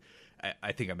somebody who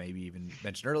I think I maybe even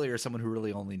mentioned earlier, someone who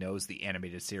really only knows the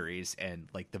animated series and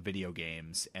like the video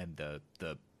games and the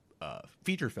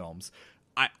feature films,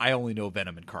 I only know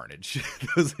Venom and Carnage.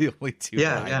 Those are the only two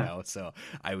that I know. So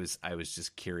I was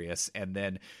just curious. And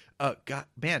then God,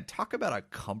 man, talk about a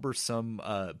cumbersome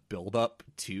build up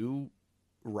to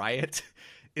Riot.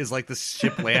 Is like the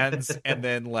ship lands and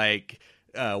then like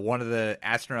one of the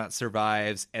astronauts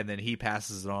survives, and then he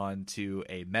passes it on to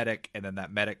a medic, and then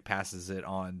that medic passes it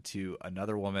on to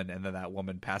another woman, and then that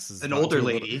woman passes an older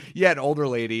lady. An older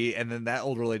lady, and then that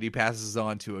older lady passes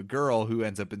on to a girl who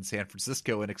ends up in San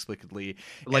Francisco inexplicably.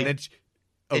 Like and then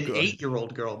an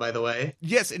 8-year-old girl, by the way.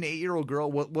 Yes, an 8-year-old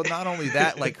girl. Well, not only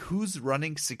that, like who's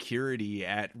running security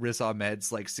at Riz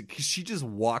Ahmed's? Like, she just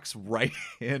walks right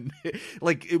in.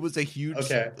 Like, it was a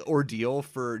huge ordeal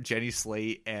for Jenny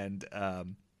Slate and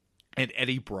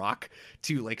Eddie Brock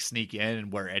to like sneak in,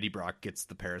 and where Eddie Brock gets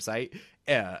the parasite.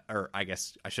 Or I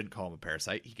guess I shouldn't call him a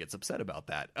parasite. He gets upset about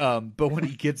that. But when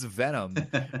he gets Venom,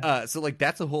 so like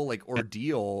that's a whole like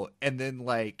ordeal, and then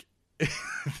like.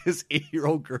 This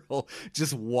 8-year-old girl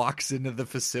just walks into the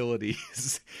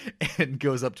facilities and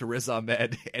goes up to Riz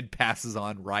Ahmed and passes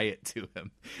on Riot to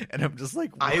him. And I'm just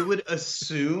like, what? I would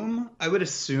assume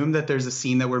that there's a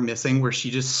scene that we're missing where she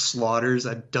just slaughters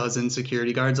a dozen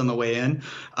security guards on the way in.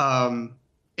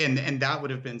 And that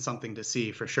would have been something to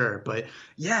see for sure. But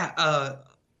yeah,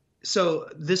 so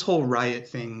this whole Riot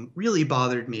thing really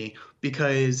bothered me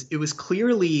because it was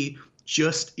clearly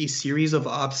just a series of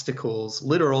obstacles,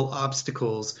 literal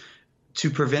obstacles, to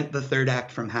prevent the third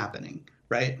act from happening,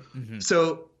 right? Mm-hmm.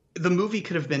 So the movie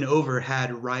could have been over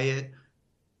had Riot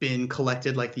been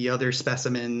collected like the other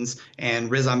specimens,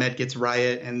 and Riz Ahmed gets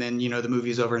Riot, and then, the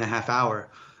movie's over in a half hour.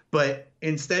 But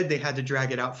instead, they had to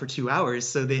drag it out for 2 hours,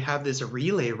 so they have this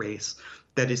relay race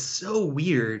that is so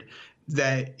weird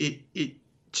that it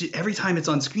every time it's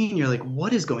on screen, you're like,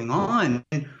 what is going on?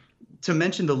 And to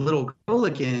mention the little girl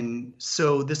again,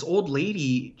 so this old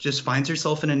lady just finds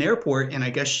herself in an airport, and I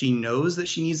guess she knows that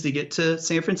she needs to get to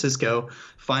San Francisco,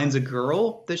 finds a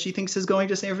girl that she thinks is going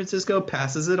to San Francisco,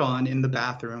 passes it on in the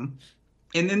bathroom,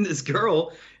 and then this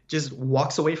girl just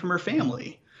walks away from her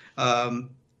family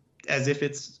as if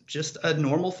it's just a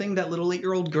normal thing that little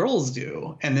 8-year-old girls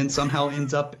do, and then somehow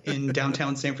ends up in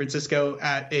downtown San Francisco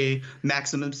at a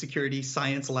maximum security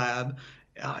science lab.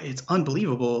 It's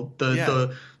unbelievable.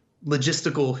 The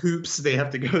logistical hoops they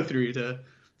have to go through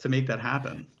to to make that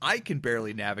happen. I can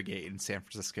barely navigate in San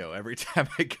Francisco every time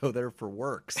I go there for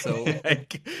work. So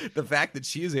like the fact that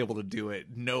she is able to do it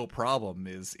no problem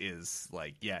is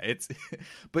like, yeah, it's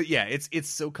but yeah, it's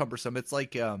so cumbersome. It's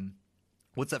like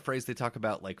what's that phrase they talk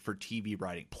about like for TV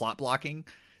writing? Plot blocking.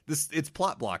 It's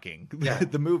plot blocking. Yeah.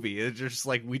 The movie. It's just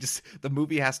like the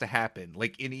movie has to happen.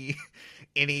 Like any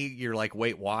you're like,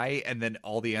 wait, why? And then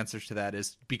all the answers to that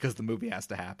is because the movie has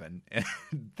to happen. And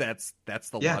that's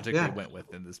the logic they went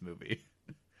with in this movie.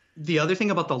 The other thing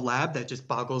about the lab that just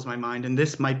boggles my mind, and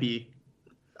this might be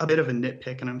a bit of a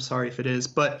nitpick, and I'm sorry if it is,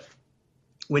 but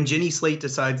when Jenny Slate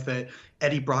decides that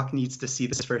Eddie Brock needs to see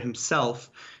this for himself,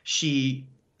 she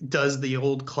does the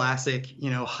old classic,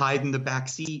 hide in the back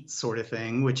seat sort of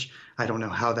thing, which I don't know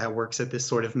how that works at this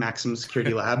sort of maximum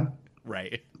security lab.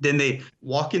 Right. Then they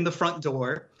walk in the front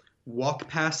door, walk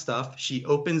past stuff. She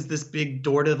opens this big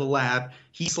door to the lab.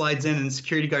 He slides in, and the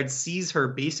security guard sees her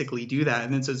basically do that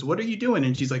and then says, "What are you doing?"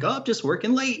 And she's like, "Oh, I'm just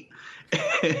working late."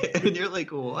 And you're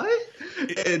like, "What?"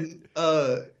 And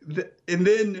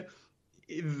then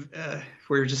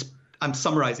I'm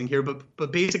summarizing here,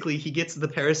 but basically he gets the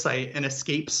parasite and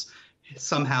escapes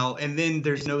somehow. And then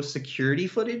there's no security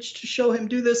footage to show him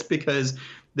do this because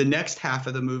the next half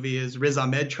of the movie is Riz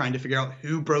Ahmed trying to figure out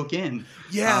who broke in.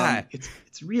 Yeah.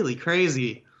 It's really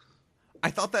crazy. I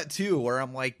thought that too, where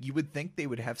I'm like, you would think they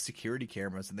would have security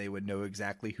cameras and they would know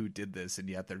exactly who did this. And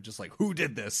yet they're just like, who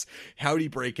did this? How'd he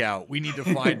break out? We need to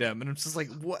find him. And I'm just like,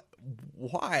 what?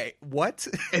 Why? What?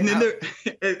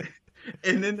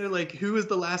 And then they're like, who is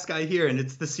the last guy here? And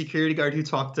it's the security guard who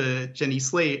talked to Jenny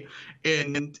Slate.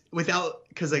 And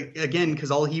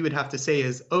because all he would have to say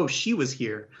is, "Oh, she was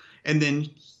here." And then,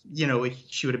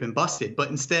 she would have been busted. But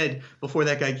instead, before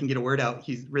that guy can get a word out,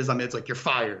 Riz Ahmed's like, "You're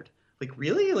fired." Like,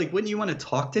 really? Like, wouldn't you want to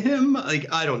talk to him? Like,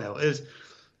 I don't know. It was,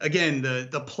 again,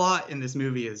 the plot in this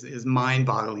movie is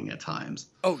mind-boggling at times.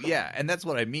 Oh yeah, and that's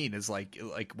what I mean is like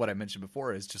what I mentioned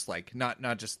before is just like not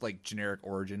just like generic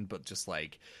origin, but just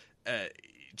like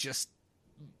just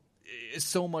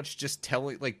so much just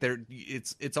telling like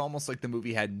it's almost like the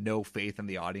movie had no faith in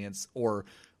the audience or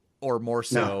more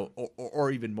so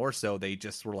or even more so they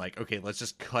just were like, okay, let's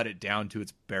just cut it down to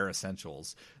its bare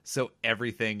essentials. So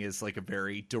everything is like a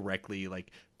very directly like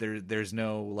there's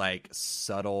no like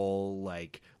subtle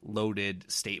like loaded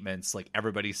statements. Like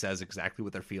everybody says exactly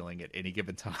what they're feeling at any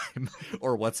given time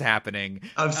or what's happening.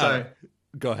 I'm sorry.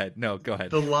 Go ahead. No, go ahead.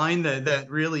 The line that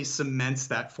really cements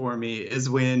that for me is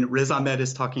when Riz Ahmed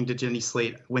is talking to Jenny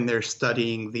Slate when they're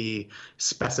studying the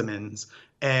specimens,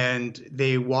 and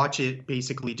they watch it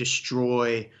basically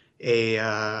destroy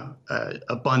a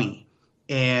bunny.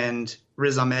 And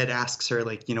Riz Ahmed asks her,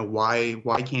 like,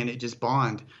 why can't it just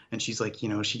bond? And she's like,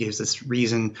 she gives this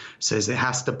reason, says it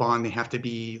has to bond. They have to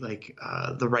be like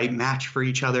the right match for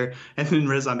each other. And then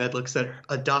Riz Ahmed looks at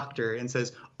a doctor and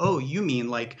says, "Oh, you mean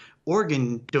like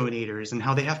organ donators and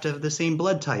how they have to have the same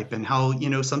blood type and how,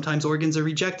 sometimes organs are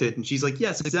rejected." And she's like,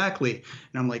 "Yes, exactly."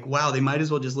 And I'm like, wow, they might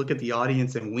as well just look at the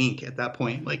audience and wink at that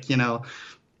point. Like,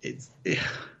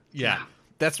 Yeah.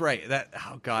 That's right.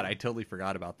 Oh God, I totally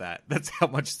forgot about that. That's how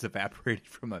much it's evaporated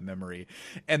from my memory.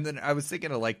 And then I was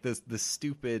thinking of like this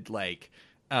stupid like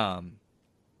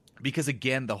because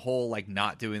again the whole like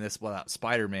not doing this without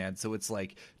Spider-Man. So it's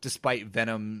like despite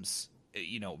Venom's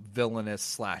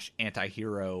villainous /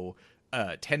 anti-hero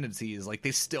tendencies, like they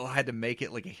still had to make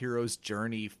it like a hero's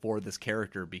journey for this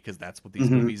character because that's what these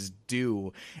movies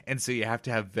do. And so you have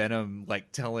to have Venom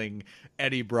like telling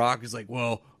Eddie Brock is like,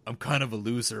 "Well, I'm kind of a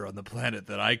loser on the planet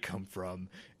that I come from,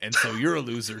 and so you're a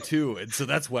loser too, and so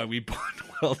that's why we bond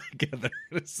well together."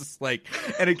 It's just like,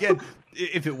 and again,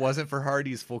 if it wasn't for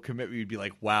Hardy's full commitment, you'd be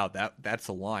like, wow, that's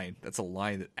a line. That's a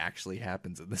line that actually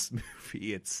happens in this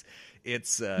movie.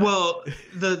 Well,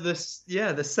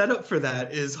 the setup for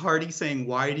that is Hardy saying,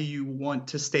 "Why do you want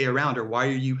to stay around, or why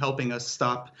are you helping us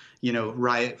stop,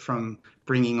 Riot from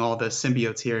bringing all the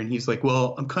symbiotes here?" And he's like,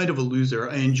 "Well, I'm kind of a loser.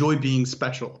 I enjoy being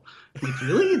special." I'm like,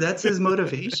 really? That's his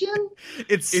motivation?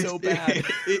 It's so bad.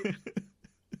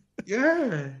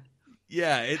 Yeah.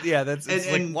 Yeah. That's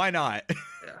like, why not?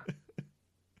 Yeah.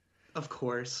 Of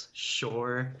course.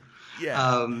 Sure.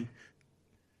 Yeah.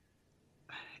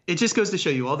 It just goes to show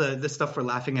you all the stuff we're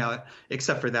laughing at,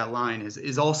 except for that line,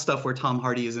 is all stuff where Tom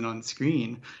Hardy isn't on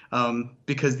screen,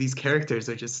 because these characters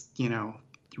are just,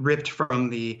 ripped from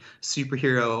the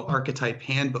superhero archetype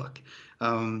handbook.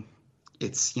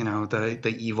 It's,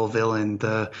 the evil villain,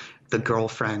 the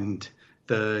girlfriend,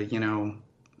 the,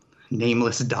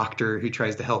 nameless doctor who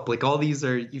tries to help. Like all these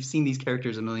you've seen these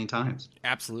characters a million times.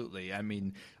 Absolutely. I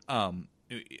mean, I'm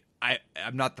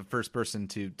not the first person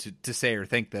to say or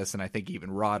think this, and I think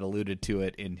even Rod alluded to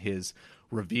it in his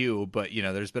review, but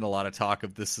there's been a lot of talk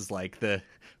of this is like the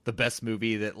best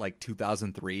movie that like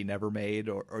 2003 never made,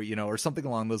 or something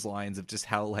along those lines, of just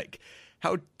how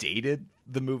dated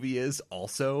the movie is,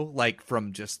 also like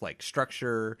from just like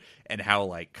structure and how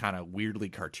like kind of weirdly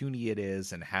cartoony it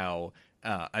is, and how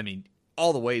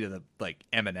all the way to the like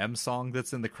Eminem song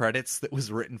that's in the credits that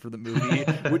was written for the movie,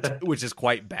 which is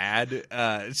quite bad.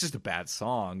 It's just a bad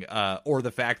song. Or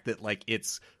the fact that like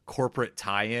its corporate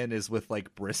tie-in is with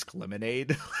like Brisk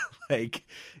Lemonade. Like,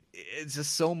 it's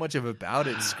just so much about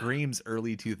it screams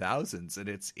early 2000s, and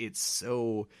it's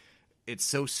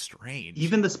so strange.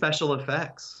 Even the special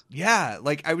effects. Yeah,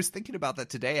 like I was thinking about that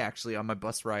today actually on my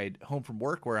bus ride home from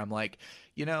work, where I'm like,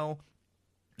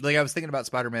 like I was thinking about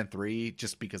Spider-Man 3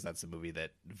 just because that's the movie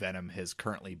that Venom has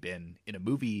currently been in a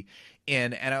movie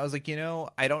in, and I was like,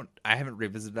 I haven't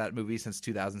revisited that movie since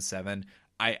 2007.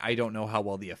 I don't know how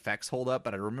well the effects hold up,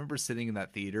 but I remember sitting in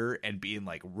that theater and being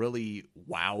like really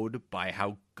wowed by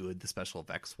how good the special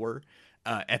effects were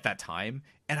at that time.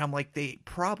 And I'm like, they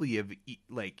probably have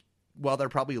like, while they're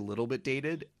probably a little bit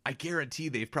dated, I guarantee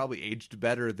they've probably aged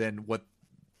better than what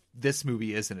this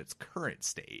movie is in its current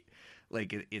state.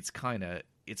 Like it's kind of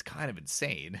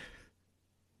insane.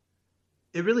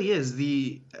 It really is.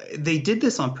 They did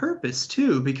this on purpose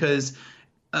too, because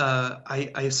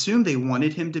I assume they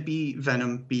wanted him to be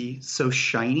Venom, be so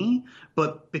shiny,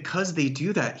 but because they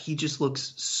do that, he just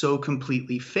looks so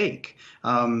completely fake.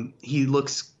 He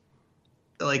looks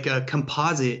like a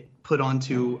composite put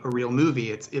onto a real movie.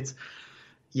 It's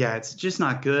just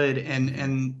not good.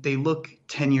 And they look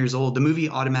 10 years old. The movie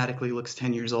automatically looks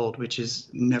 10 years old, which is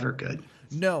never good.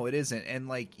 No, it isn't. And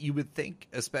like you would think,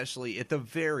 especially at the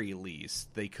very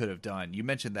least, they could have done, you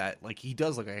mentioned that like he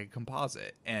does look like a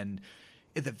composite, and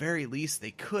at the very least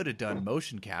they could have done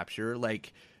motion capture.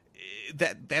 Like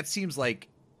that seems like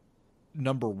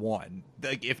number one.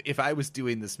 Like if I was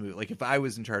doing this movie, like if I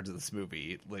was in charge of this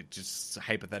movie, like just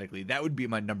hypothetically, that would be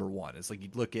my number one. It's like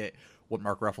you'd look at what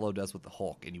Mark Ruffalo does with the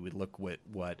Hulk, and you would look what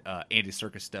Andy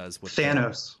Serkis does with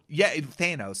Thanos.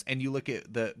 Thanos, and you look at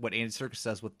what Andy Serkis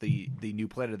does with the new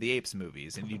Planet of the Apes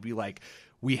movies, and you'd be like,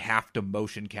 we have to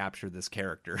motion capture this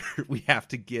character. We have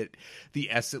to get the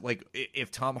essence. Like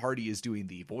if Tom Hardy is doing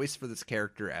the voice for this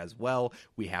character as well,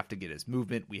 we have to get his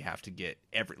movement. We have to get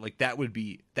that would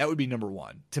be number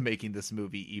one to making this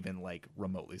movie even like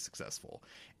remotely successful.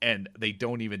 And they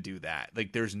don't even do that.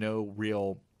 Like there's no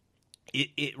real.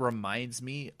 It reminds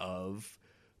me of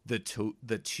the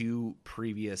two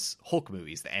previous Hulk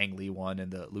movies, the Ang Lee one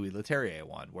and the Louis Leterrier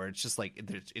one, where it's just like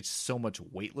it's so much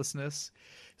weightlessness,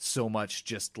 so much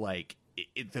just like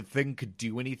the thing could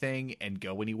do anything and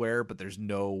go anywhere, but there's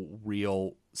no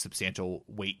real substantial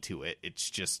weight to it. It's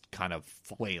just kind of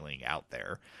flailing out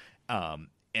there. And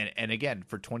again,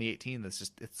 for 2018, that's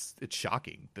just it's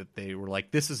shocking that they were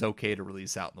like, this is okay to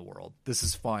release out in the world. This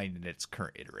is fine in its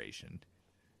current iteration.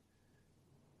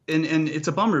 And it's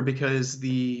a bummer because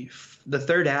the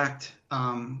third act,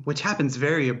 which happens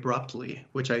very abruptly,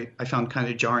 which I found kind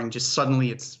of jarring. Just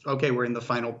suddenly it's okay, we're in the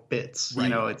final bits.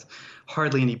 Right. It's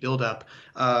hardly any buildup.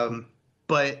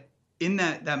 But in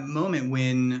that moment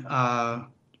when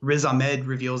Riz Ahmed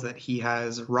reveals that he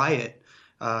has Riot,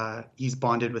 he's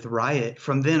bonded with Riot.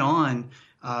 From then on,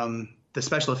 the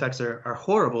special effects are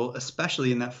horrible,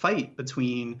 especially in that fight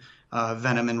between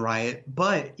Venom and Riot.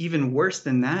 But even worse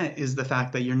than that is the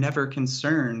fact that you're never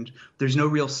concerned. There's no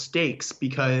real stakes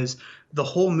because the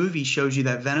whole movie shows you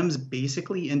that Venom's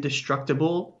basically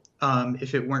indestructible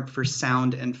if it weren't for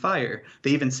sound and fire.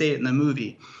 They even say it in the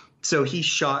movie. So he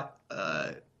shot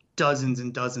dozens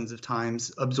and dozens of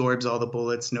times, absorbs all the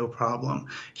bullets, no problem.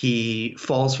 He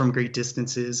falls from great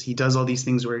distances. He does all these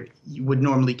things where you would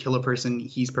normally kill a person.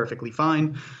 He's perfectly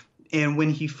fine. And when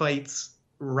he fights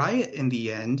Riot in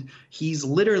the end, he's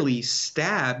literally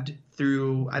stabbed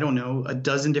through, I don't know, a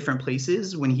dozen different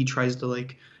places when he tries to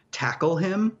like tackle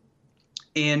him,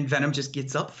 and Venom just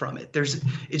gets up from it.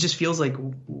 It just feels like,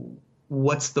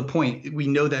 what's the point? We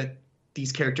know that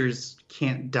these characters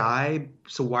can't die,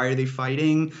 so why are they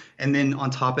fighting? And then on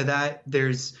top of that,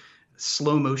 there's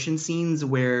slow motion scenes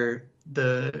where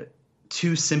the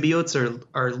two symbiotes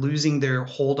are losing their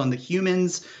hold on the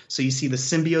humans. So you see the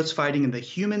symbiotes fighting and the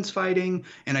humans fighting.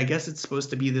 And I guess it's supposed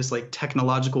to be this like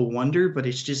technological wonder, but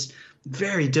it's just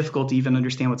very difficult to even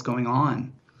understand what's going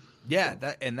on. Yeah,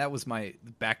 that was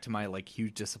back to my like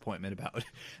huge disappointment about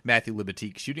Matthew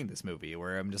Libatique shooting this movie,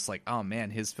 where I'm just like, oh man,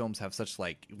 his films have such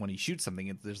like, when he shoots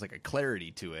something, there's like a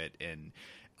clarity to it, and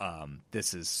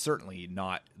this is certainly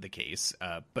not the case.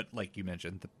 But like you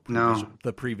mentioned,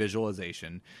 the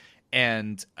pre-visualization,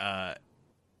 and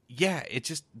yeah, it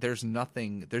just there's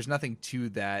nothing to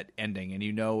that ending, and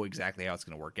you know exactly how it's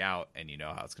going to work out, and you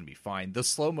know how it's going to be fine. The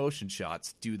slow motion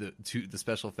shots do the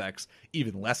special effects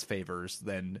even less favors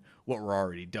than what were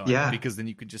already done, Yeah. because then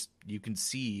you can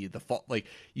see the fault. Like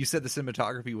you said, the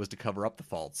cinematography was to cover up the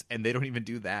faults, and they don't even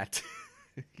do that.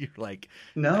 You're like,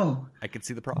 No. I can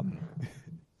see the problem.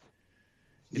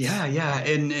 Yeah,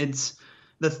 and it's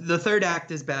the third act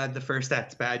is bad, the first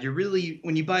act's bad. You're really,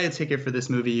 when you buy a ticket for this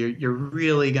movie, you're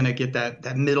really gonna get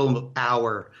that middle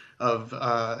hour of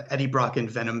Eddie Brock and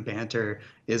Venom banter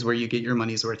is where you get your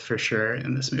money's worth for sure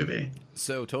in this movie.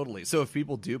 So totally. So if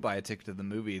people do buy a ticket to the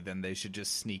movie, then they should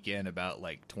just sneak in about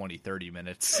like 20-30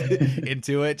 minutes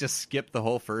into it. Just skip the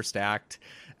whole first act,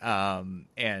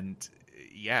 and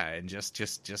yeah, and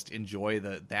just enjoy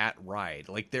that ride.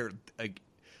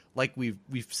 Like we've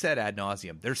said ad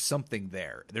nauseum, there's something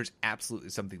there. There's absolutely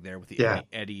something there with the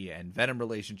Eddie and Venom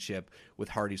relationship, with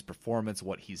Hardy's performance,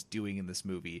 what he's doing in this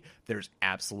movie. There's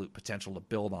absolute potential to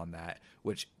build on that,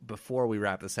 which before we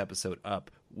wrap this episode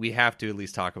up, we have to at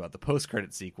least talk about the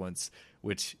post-credit sequence,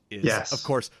 which is, of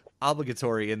course,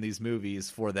 obligatory in these movies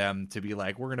for them to be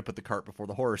like, we're going to put the cart before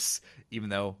the horse, even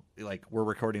though like we're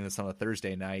recording this on a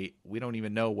Thursday night. We don't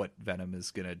even know what Venom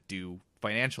is going to do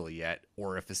financially yet,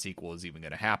 or if a sequel is even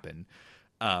going to happen.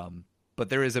 But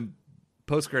there is a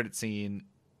post-credit scene,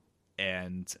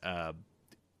 and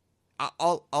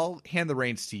I'll hand the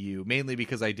reins to you, mainly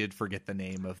because I did forget the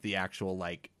name of the actual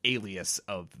like alias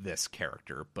of this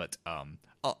character. But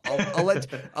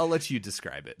I'll let you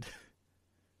describe it.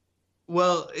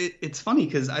 Well, it's funny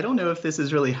because I don't know if this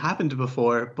has really happened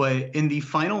before, but in the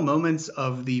final moments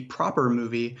of the proper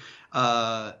movie,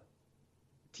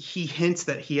 he hints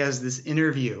that he has this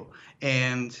interview,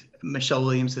 and Michelle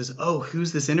Williams says, "Oh,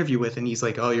 who's this interview with?" And he's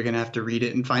like, "Oh, you're going to have to read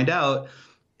it and find out."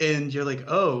 And you're like,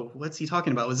 "Oh, what's he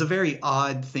talking about?" It was a very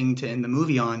odd thing to end the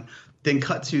movie on. Then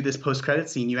cut to this post-credit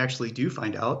scene, you actually do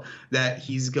find out that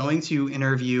he's going to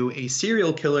interview a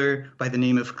serial killer by the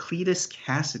name of Cletus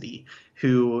Cassidy,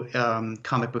 who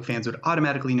comic book fans would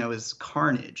automatically know as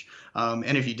Carnage.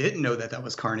 And if you didn't know that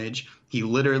was Carnage, he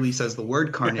literally says the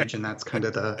word Carnage, and that's kind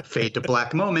of the fade to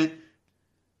black moment.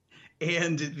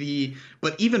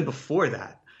 But even before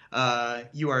that,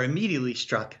 you are immediately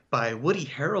struck by Woody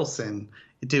Harrelson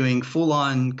doing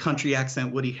full-on country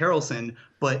accent Woody Harrelson,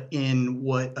 but in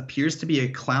what appears to be a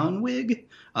clown wig,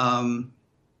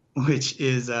 which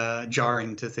is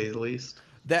jarring to say the least.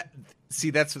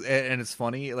 That's, and it's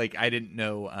funny. Like I didn't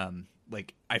know.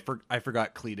 Like I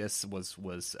forgot Cletus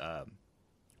was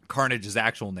Carnage's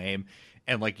actual name,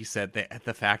 and like you said,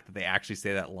 the fact that they actually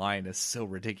say that line is so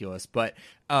ridiculous. But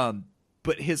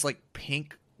his like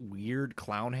pink weird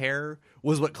clown hair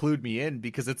was what clued me in,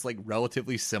 because it's like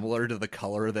relatively similar to the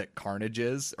color that Carnage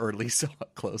is, or at least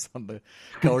close on the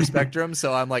color spectrum.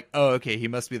 So I'm like, oh, okay, he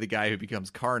must be the guy who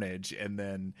becomes Carnage. And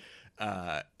then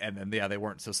yeah, they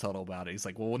weren't so subtle about it. He's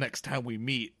like, well, next time we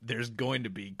meet, there's going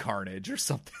to be Carnage or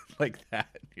something like that.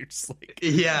 And you're just like,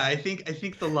 yeah, I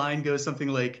think the line goes something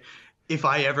like, if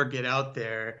I ever get out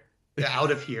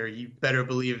of here, you better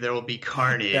believe there will be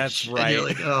carnage. That's right. And you're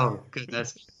like, oh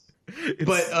goodness.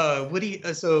 But Woody,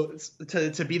 so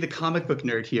to be the comic book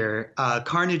nerd here,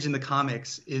 Carnage in the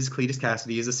comics is Cletus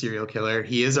Cassidy. Is a serial killer.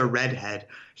 He is a redhead.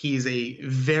 He's a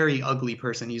very ugly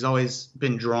person. He's always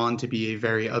been drawn to be a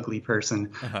very ugly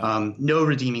person. No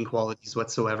redeeming qualities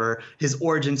whatsoever. His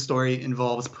origin story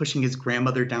involves pushing his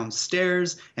grandmother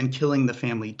downstairs and killing the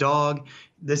family dog.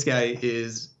 This guy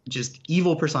is just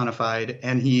evil personified,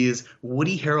 and he is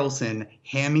Woody Harrelson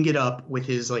hamming it up with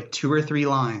his like 2 or 3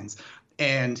 lines.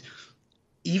 And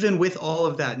even with all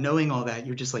of that, knowing all that,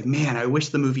 you're just like, man, I wish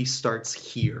the movie starts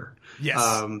here.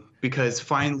 Yes. Because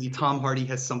finally Tom Hardy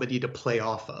has somebody to play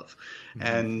off of. Mm-hmm.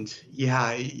 And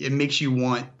yeah, it makes you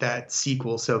want that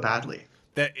sequel so badly.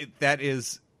 That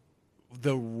is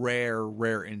the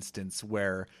rare instance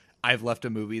where I've left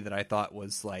a movie that I thought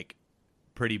was like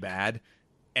pretty bad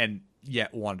and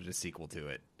yet wanted a sequel to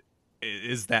it.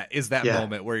 Is that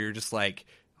moment where you're just like,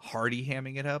 Hardy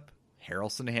hamming it up,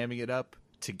 Harrelson hamming it up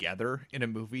together in a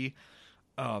movie.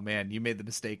 Oh man, you made the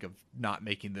mistake of not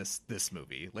making this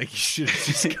movie. Like you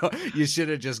should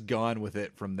have just gone with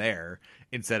it from there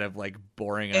instead of like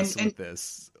boring us with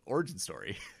this origin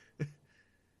story.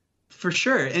 For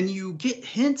sure. And you get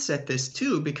hints at this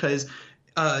too, because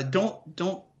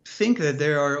don't think that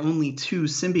there are only 2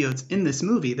 symbiotes in this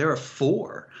movie. There are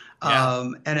 4.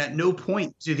 Yeah. And at no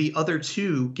point do the other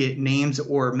 2 get names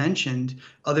or mentioned,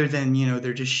 other than,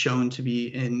 they're just shown to be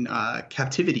in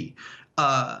captivity.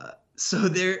 So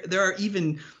there are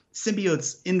even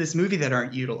symbiotes in this movie that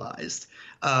aren't utilized.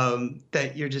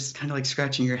 that you're just kind of like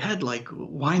scratching your head, like,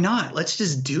 why not? Let's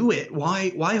just do it.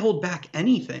 Why hold back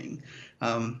anything?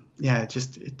 Yeah,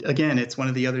 again, it's one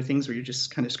of the other things where you're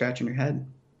just kind of scratching your head.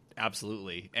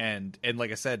 Absolutely. And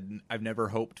like I said, I've never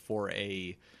hoped from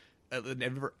a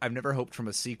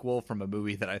sequel from a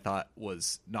movie that I thought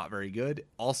was not very good.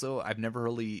 Also, I've never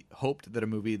really hoped that a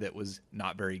movie that was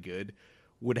not very good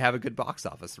would have a good box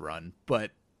office run.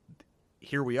 But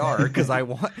here we are, because I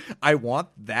want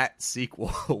that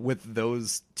sequel with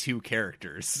those two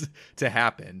characters to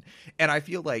happen. And I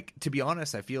feel like, to be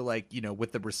honest, with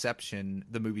the reception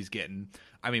the movie's getting,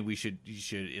 I mean, you should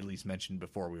at least mention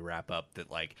before we wrap up that,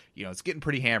 like, it's getting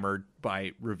pretty hammered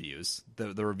by reviews.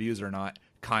 The reviews are not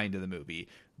kind to the movie,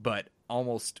 but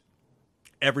almost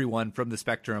everyone from the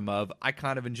spectrum of I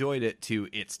kind of enjoyed it to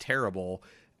it's terrible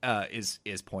is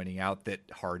pointing out that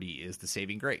Hardy is the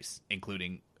saving grace,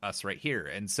 including us right here.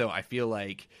 And so I feel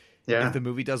like if the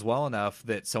movie does well enough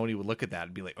that Sony would look at that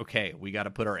and be like, okay, we got to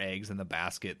put our eggs in the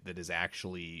basket that is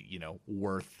actually,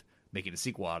 worth making a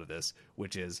sequel out of this,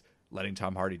 which is letting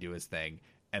Tom Hardy do his thing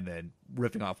and then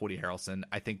riffing off Woody Harrelson.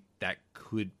 I think that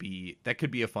could be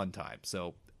a fun time.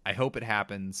 So I hope it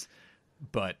happens,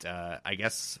 but I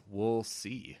guess we'll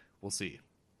see.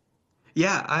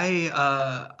 Yeah,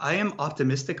 I am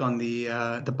optimistic on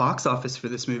the box office for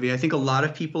this movie. I think a lot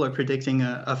of people are predicting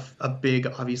a big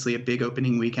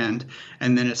opening weekend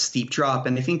and then a steep drop.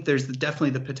 And I think there's definitely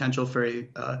the potential for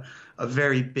a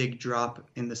very big drop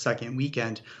in the second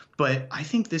weekend. But I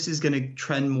think this is going to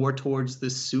trend more towards the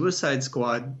Suicide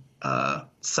Squad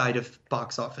side of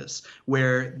box office,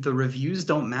 where the reviews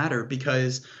don't matter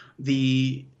because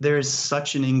there is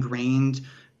such an ingrained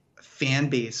fan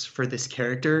base for this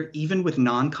character, even with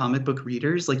non-comic book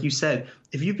readers. Like you said,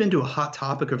 if you've been to a Hot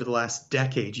Topic over the last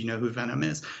decade, you know who Venom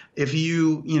is. If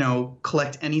you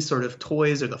collect any sort of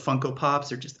toys or the Funko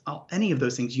Pops or just any of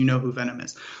those things, you know who Venom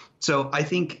is. So I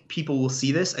think people will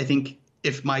see this. I think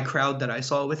if my crowd that I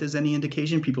saw it with is any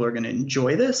indication, people are going to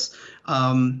enjoy this.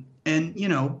 And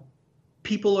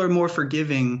people are more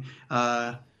forgiving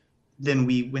than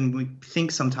when we think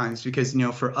sometimes, because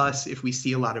for us, if we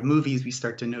see a lot of movies, we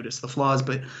start to notice the flaws.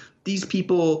 But these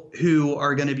people who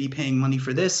are going to be paying money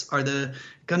for this are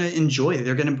going to enjoy it.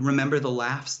 They're going to remember the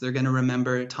laughs. They're going to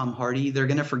remember Tom Hardy. They're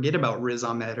going to forget about Riz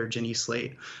Ahmed or Jenny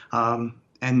Slate.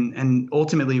 And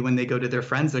ultimately, when they go to their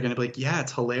friends, they're going to be like, yeah,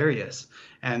 it's hilarious.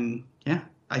 And yeah,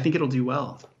 I think it'll do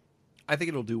well. I think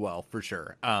it'll do well for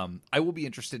sure. I will be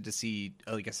interested to see,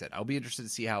 like I said, I'll be interested to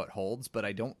see how it holds, but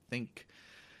I don't think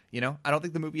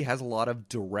the movie has a lot of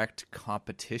direct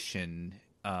competition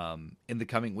in the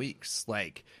coming weeks.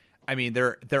 Like, I mean,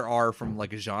 there are from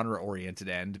like a genre-oriented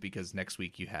end, because next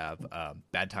week you have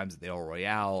Bad Times at the El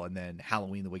Royale and then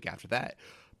Halloween the week after that.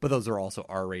 But those are also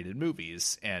R-rated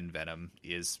movies, and Venom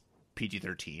is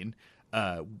PG-13,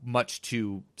 much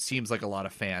to seems like a lot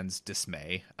of fans'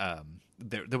 dismay.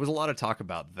 There was a lot of talk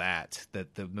about that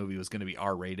the movie was going to be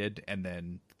R-rated, and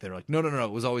then they're like, no,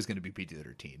 it was always going to be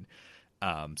PG-13.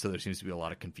 So there seems to be a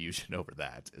lot of confusion over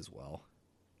that as well.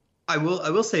 I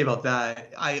will say about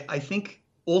that, I think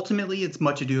ultimately it's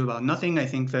much ado about nothing. I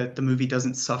think that the movie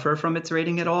doesn't suffer from its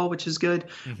rating at all, which is good.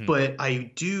 Mm-hmm. But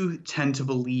I do tend to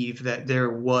believe that there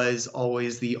was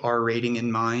always the R rating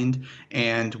in mind.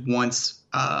 And once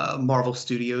Marvel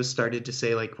Studios started to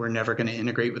say, like, we're never going to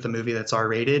integrate with a movie that's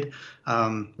R-rated.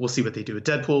 We'll see what they do with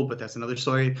Deadpool, but that's another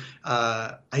story.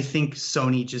 I think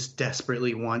Sony just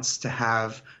desperately wants to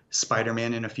have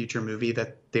Spider-Man in a future movie,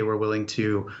 that they were willing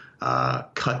to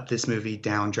cut this movie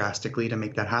down drastically to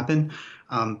make that happen.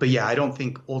 But yeah, I don't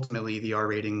think ultimately the R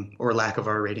rating or lack of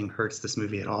R rating hurts this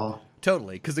movie at all.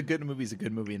 Totally, because a good movie is a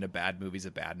good movie and a bad movie is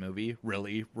a bad movie,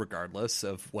 really, regardless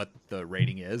of what the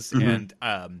rating is. Mm-hmm.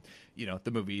 And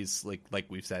the movies, like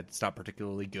we've said, it's not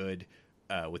particularly good,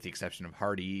 with the exception of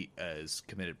Hardy's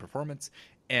committed performance.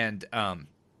 And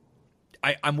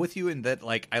I'm with you in that,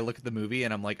 like, I look at the movie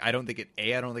and I'm like, I don't think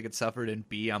it suffered, and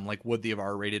B, I'm like, would the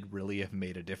R-rated really have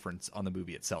made a difference on the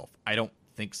movie itself? I don't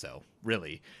think so,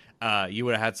 really. You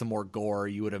would have had some more gore.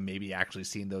 You would have maybe actually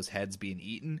seen those heads being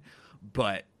eaten,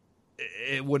 but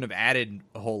it wouldn't have added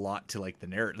a whole lot to, like, the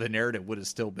narrative. The narrative would have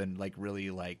still been, like,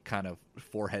 really, like, kind of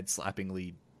forehead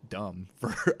slappingly dumb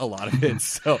for a lot of it.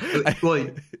 So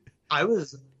I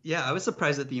was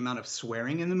surprised at the amount of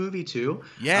swearing in the movie too.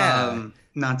 Yeah.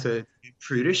 Not to be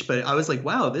prudish, but I was like,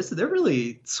 wow, they're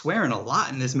really swearing a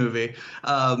lot in this movie.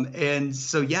 And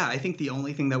so, yeah, I think the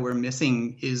only thing that we're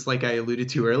missing is, like I alluded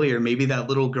to earlier, maybe that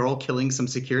little girl killing some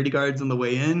security guards on the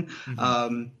way in,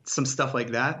 some stuff like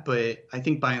that. But I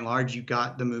think by and large, you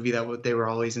got the movie that they were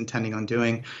always intending on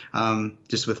doing,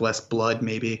 just with less blood,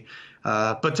 maybe.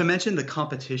 But to mention the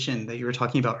competition that you were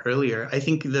talking about earlier, I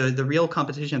think the real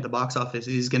competition at the box office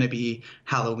is going to be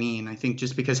Halloween. I think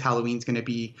just because Halloween's going to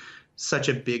be such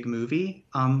a big movie,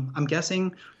 I'm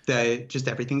guessing that just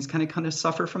everything's kind of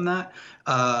suffer from that.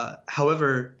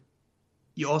 However,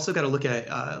 you also got to look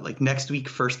at like next week,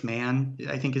 First Man,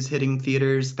 I think is hitting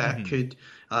theaters. That could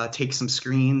take some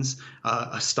screens.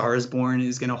 A Star is Born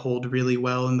is going to hold really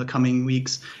well in the coming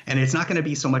weeks, and it's not going to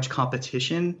be so much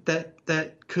competition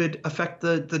that could affect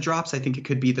the drops. I think it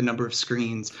could be the number of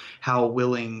screens, how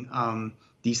willing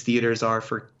these theaters are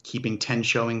for keeping 10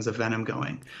 showings of Venom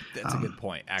going. That's a good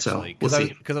point, actually, So we'll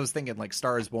see. because I was thinking like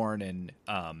Star is Born and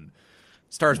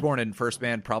First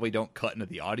Man probably don't cut into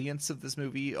the audience of this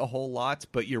movie a whole lot,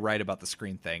 but you're right about the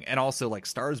screen thing. And also, like,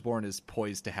 Star is Born is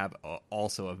poised to have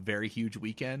also a very huge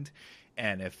weekend.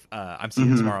 And if I'm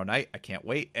seeing it tomorrow night, I can't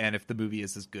wait. And if the movie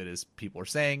is as good as people are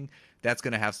saying, that's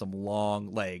going to have some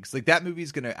long legs. Like, that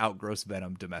movie's going to outgross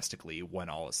Venom domestically when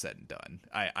all is said and done.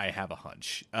 I have a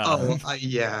hunch.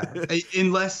 Yeah.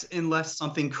 Unless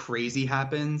something crazy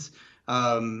happens.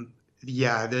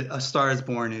 A Star is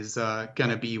Born is going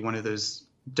to be one of those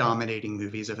dominating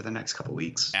movies over the next couple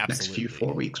weeks. Absolutely. Next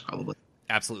 4 weeks, probably.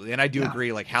 Absolutely. And I do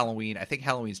agree, like Halloween, I think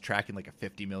Halloween's tracking like a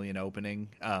 50 million opening,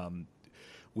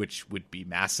 which would be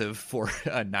massive for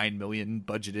a 9 million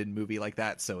budgeted movie like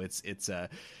that. So it's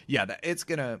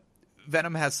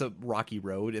Venom has a rocky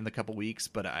road in the couple weeks,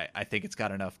 but I think it's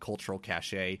got enough cultural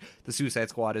cachet. The Suicide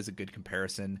Squad is a good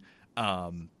comparison.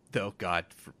 Though, God,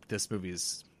 this movie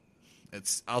is...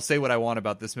 I'll say what I want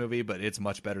about this movie, but it's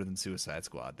much better than Suicide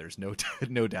Squad. There's no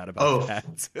doubt about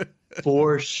that.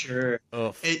 For sure.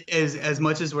 As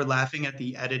much as we're laughing at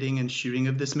the editing and shooting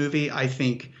of this movie, I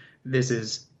think this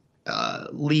is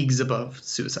leagues above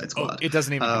Suicide Squad. It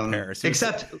doesn't even compare.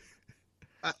 Except,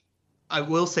 I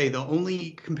will say the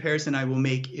only comparison I will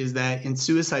make is that in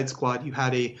Suicide Squad, you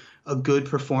had a good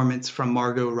performance from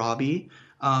Margot Robbie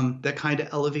that kind of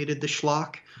elevated the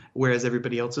schlock, whereas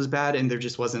everybody else was bad, and there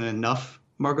just wasn't enough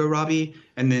Margot Robbie.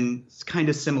 And then it's kind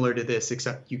of similar to this,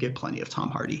 except you get plenty of Tom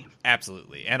Hardy.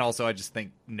 Absolutely. And also I just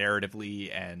think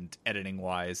narratively and editing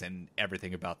wise and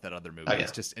everything about that other movie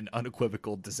is just an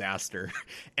unequivocal disaster.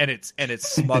 and it's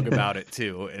smug about it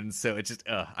too. And so it's just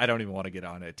I don't even want to get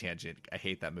on a tangent. I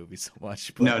hate that movie so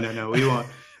much. But... No, we won't.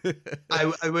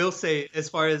 I will say, as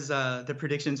far as the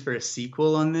predictions for a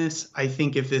sequel on this, I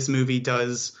think if this movie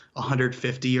does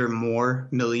 150 or more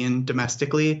million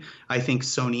domestically, I think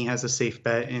Sony has a safe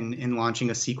bet in launching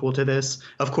a sequel to this.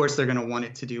 Of course, they're going to want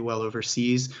it to do well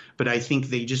overseas, but I think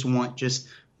they just want just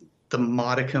the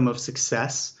modicum of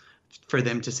success for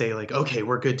them to say, like, okay,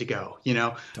 we're good to go,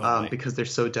 totally. Because they're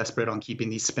so desperate on keeping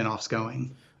these spinoffs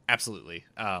going. Absolutely.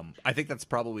 I think that's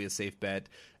probably a safe bet.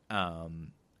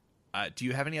 Do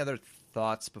you have any other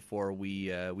thoughts before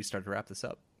we start to wrap this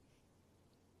up?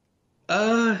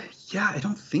 Yeah, I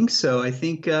don't think so. I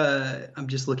think I'm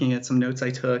just looking at some notes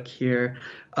I took here.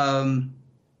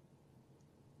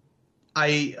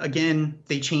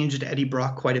 They changed Eddie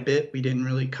Brock quite a bit. We didn't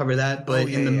really cover that, but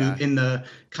in the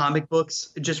comic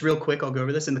books, just real quick, I'll go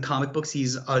over this. In the comic books,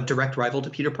 he's a direct rival to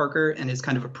Peter Parker and is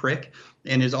kind of a prick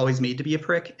and is always made to be a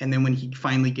prick. And then when he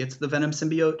finally gets the Venom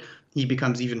symbiote, he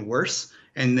becomes even worse.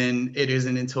 And then it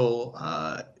isn't until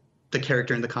the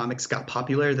character in the comics got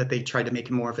popular that they tried to make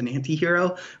him more of an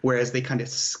anti-hero, whereas they kind of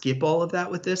skip all of that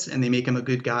with this and they make him a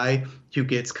good guy who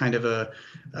gets kind of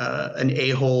an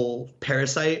a-hole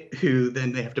parasite who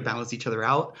then they have to balance each other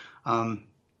out,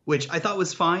 which I thought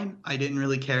was fine. I didn't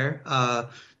really care.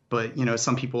 But,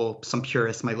 some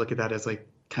purists might look at that as like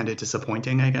kind of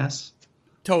disappointing, I guess.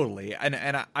 Totally.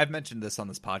 And I've mentioned this on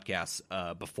this podcast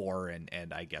before,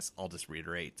 and I guess I'll just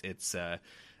reiterate.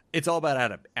 It's all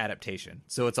about adaptation.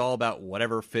 So it's all about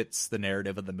whatever fits the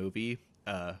narrative of the movie.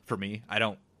 For me, I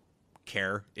don't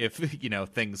care if,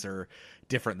 things are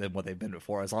different than what they've been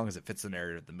before, as long as it fits the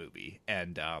narrative of the movie.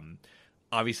 And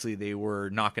obviously they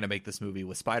were not going to make this movie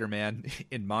with Spider-Man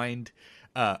in mind.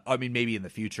 I mean, maybe in the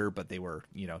future, but they were,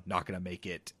 not going to make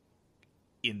it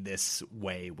in this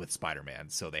way with Spider-Man.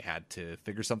 So they had to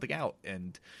figure something out.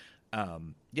 And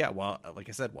like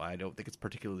I said, I don't think it's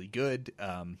particularly good.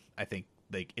 I think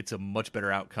it's a much better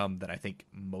outcome than I think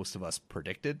most of us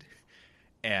predicted.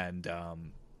 And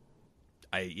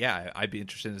I'd be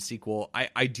interested in a sequel.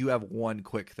 I do have one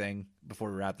quick thing before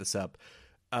we wrap this up.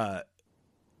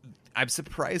 I'm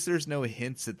surprised there's no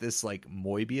hints at this like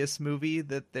Moebius movie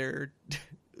that they're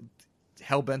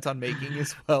hell bent on making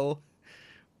as well.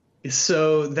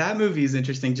 So that movie is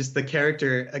interesting. Just the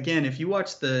character, again, if you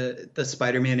watch the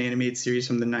Spider-Man animated series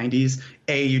from the 90s,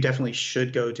 A, you definitely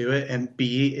should go do it, and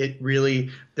B,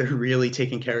 they're really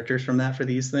taking characters from that for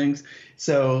these things.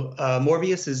 So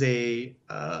Morbius is a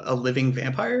living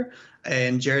vampire,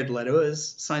 and Jared Leto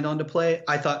is signed on to play.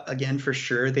 I thought, again, for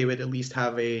sure they would at least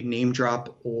have a name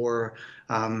drop or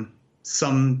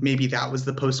maybe that was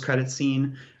the post-credit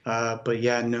scene. But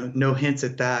yeah, no hints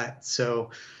at that. So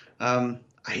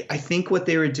I think what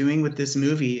they were doing with this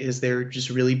movie is they're just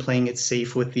really playing it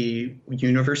safe with the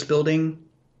universe building,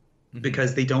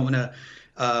 because they don't want to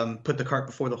put the cart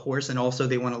before the horse. And also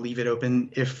they want to leave it open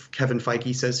if Kevin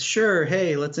Feige says, sure,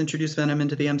 hey, let's introduce Venom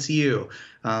into the MCU.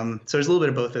 So there's a little bit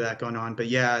of both of that going on. But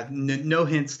yeah, no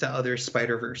hints to other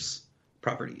Spider-Verse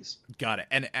properties. Got it.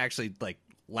 And actually, like,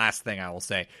 last thing I will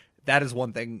say, that is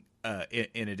one thing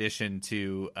in addition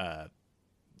to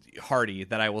Hardy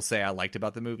that I will say I liked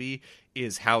about the movie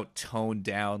is how toned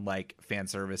down like fan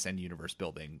service and universe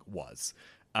building was.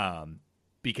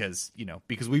 Because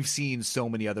we've seen so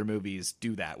many other movies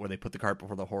do that where they put the cart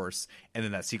before the horse and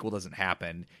then that sequel doesn't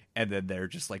happen. And then they're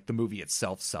just like the movie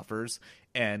itself suffers.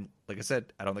 And like I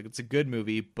said, I don't think it's a good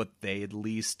movie, but they at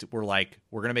least were like,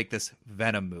 we're going to make this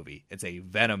Venom movie. It's a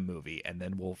Venom movie. And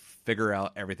then we'll figure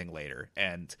out everything later.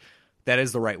 And that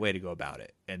is the right way to go about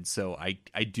it. And so I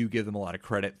do give them a lot of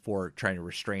credit for trying to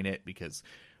restrain it, because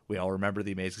we all remember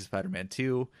The Amazing Spider-Man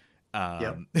 2.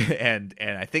 Yep. And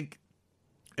I think,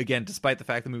 again, despite the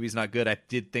fact the movie's not good, I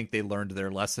did think they learned their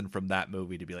lesson from that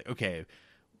movie to be like, okay,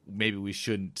 maybe we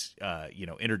shouldn't,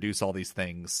 introduce all these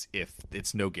things if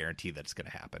it's no guarantee that it's going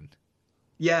to happen.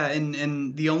 Yeah,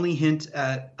 and the only hint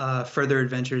at further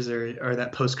adventures are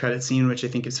that post-credit scene, which I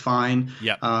think is fine.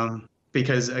 Yeah.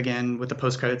 Because, again, with the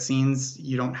post-credit scenes,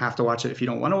 you don't have to watch it if you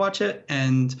don't want to watch it.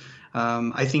 And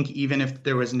I think even if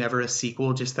there was never a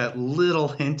sequel, just that little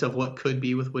hint of what could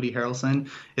be with Woody Harrelson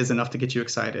is enough to get you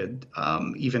excited,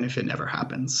 even if it never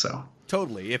happens. So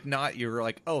totally. If not, you're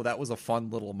like, oh, that was a fun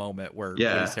little moment where Woody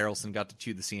Harrelson got to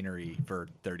chew the scenery for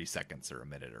 30 seconds or a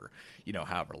minute or,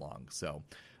 however long. So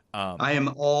I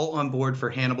am all on board for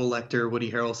Hannibal Lecter, Woody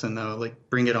Harrelson, though. Like,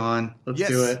 bring it on. Let's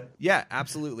do it. Yeah,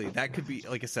 absolutely. That could be,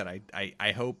 like I said,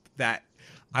 I hope that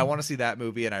I want to see that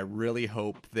movie, and I really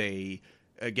hope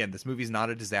again, this movie's not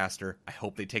a disaster. I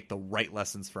hope they take the right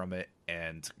lessons from it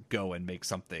and go and make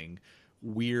something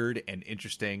weird and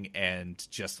interesting and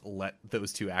just let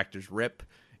those two actors rip.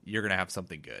 You're going to have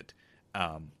something good.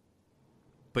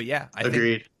 But yeah,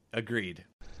 Agreed.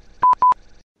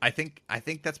 I think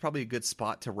that's probably a good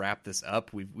spot to wrap this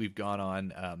up. We've gone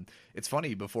on. It's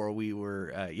funny, before we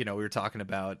were we were talking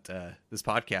about this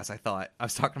podcast, I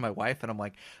was talking to my wife and I'm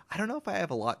like, I don't know if I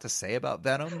have a lot to say about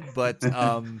Venom, but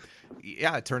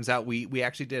yeah, it turns out we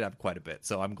actually did have quite a bit.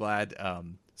 So I'm glad.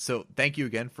 So thank you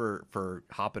again for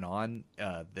hopping on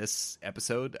this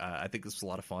episode. I think this was a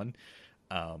lot of fun.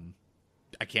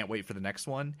 I can't wait for the next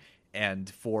one. And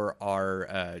for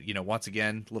our, once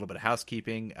again, a little bit of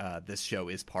housekeeping, this show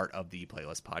is part of the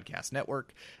Playlist Podcast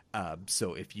Network.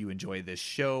 So if you enjoy this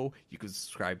show, you can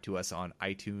subscribe to us on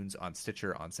iTunes, on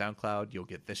Stitcher, on SoundCloud. You'll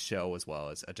get this show as well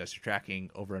as Adjust Your Tracking,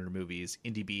 Over Under Movies,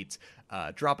 Indie Beats.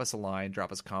 Drop us a line,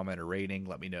 drop us a comment or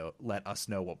rating. Let us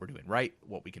know what we're doing right,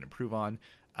 what we can improve on.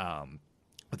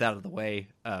 With that out of the way,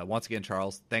 once again,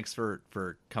 Charles, thanks for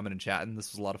coming and chatting.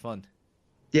 This was a lot of fun.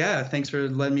 Yeah, thanks for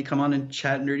letting me come on and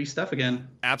chat nerdy stuff again.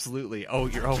 Absolutely. Oh,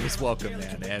 you're always welcome,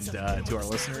 man. And to our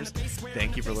listeners,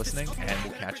 thank you for listening, and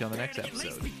we'll catch you on the next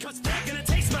episode.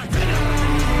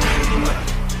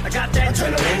 I got that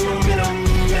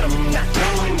adrenaline, not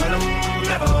going when I'm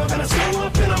never gonna slow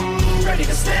up and I'm ready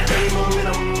to snap any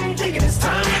momentum. Thinking it's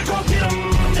time to go get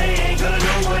 'em. They ain't gonna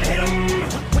know what hit 'em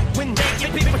when they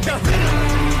get beat with the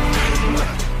venom.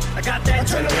 I got that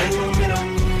adrenaline.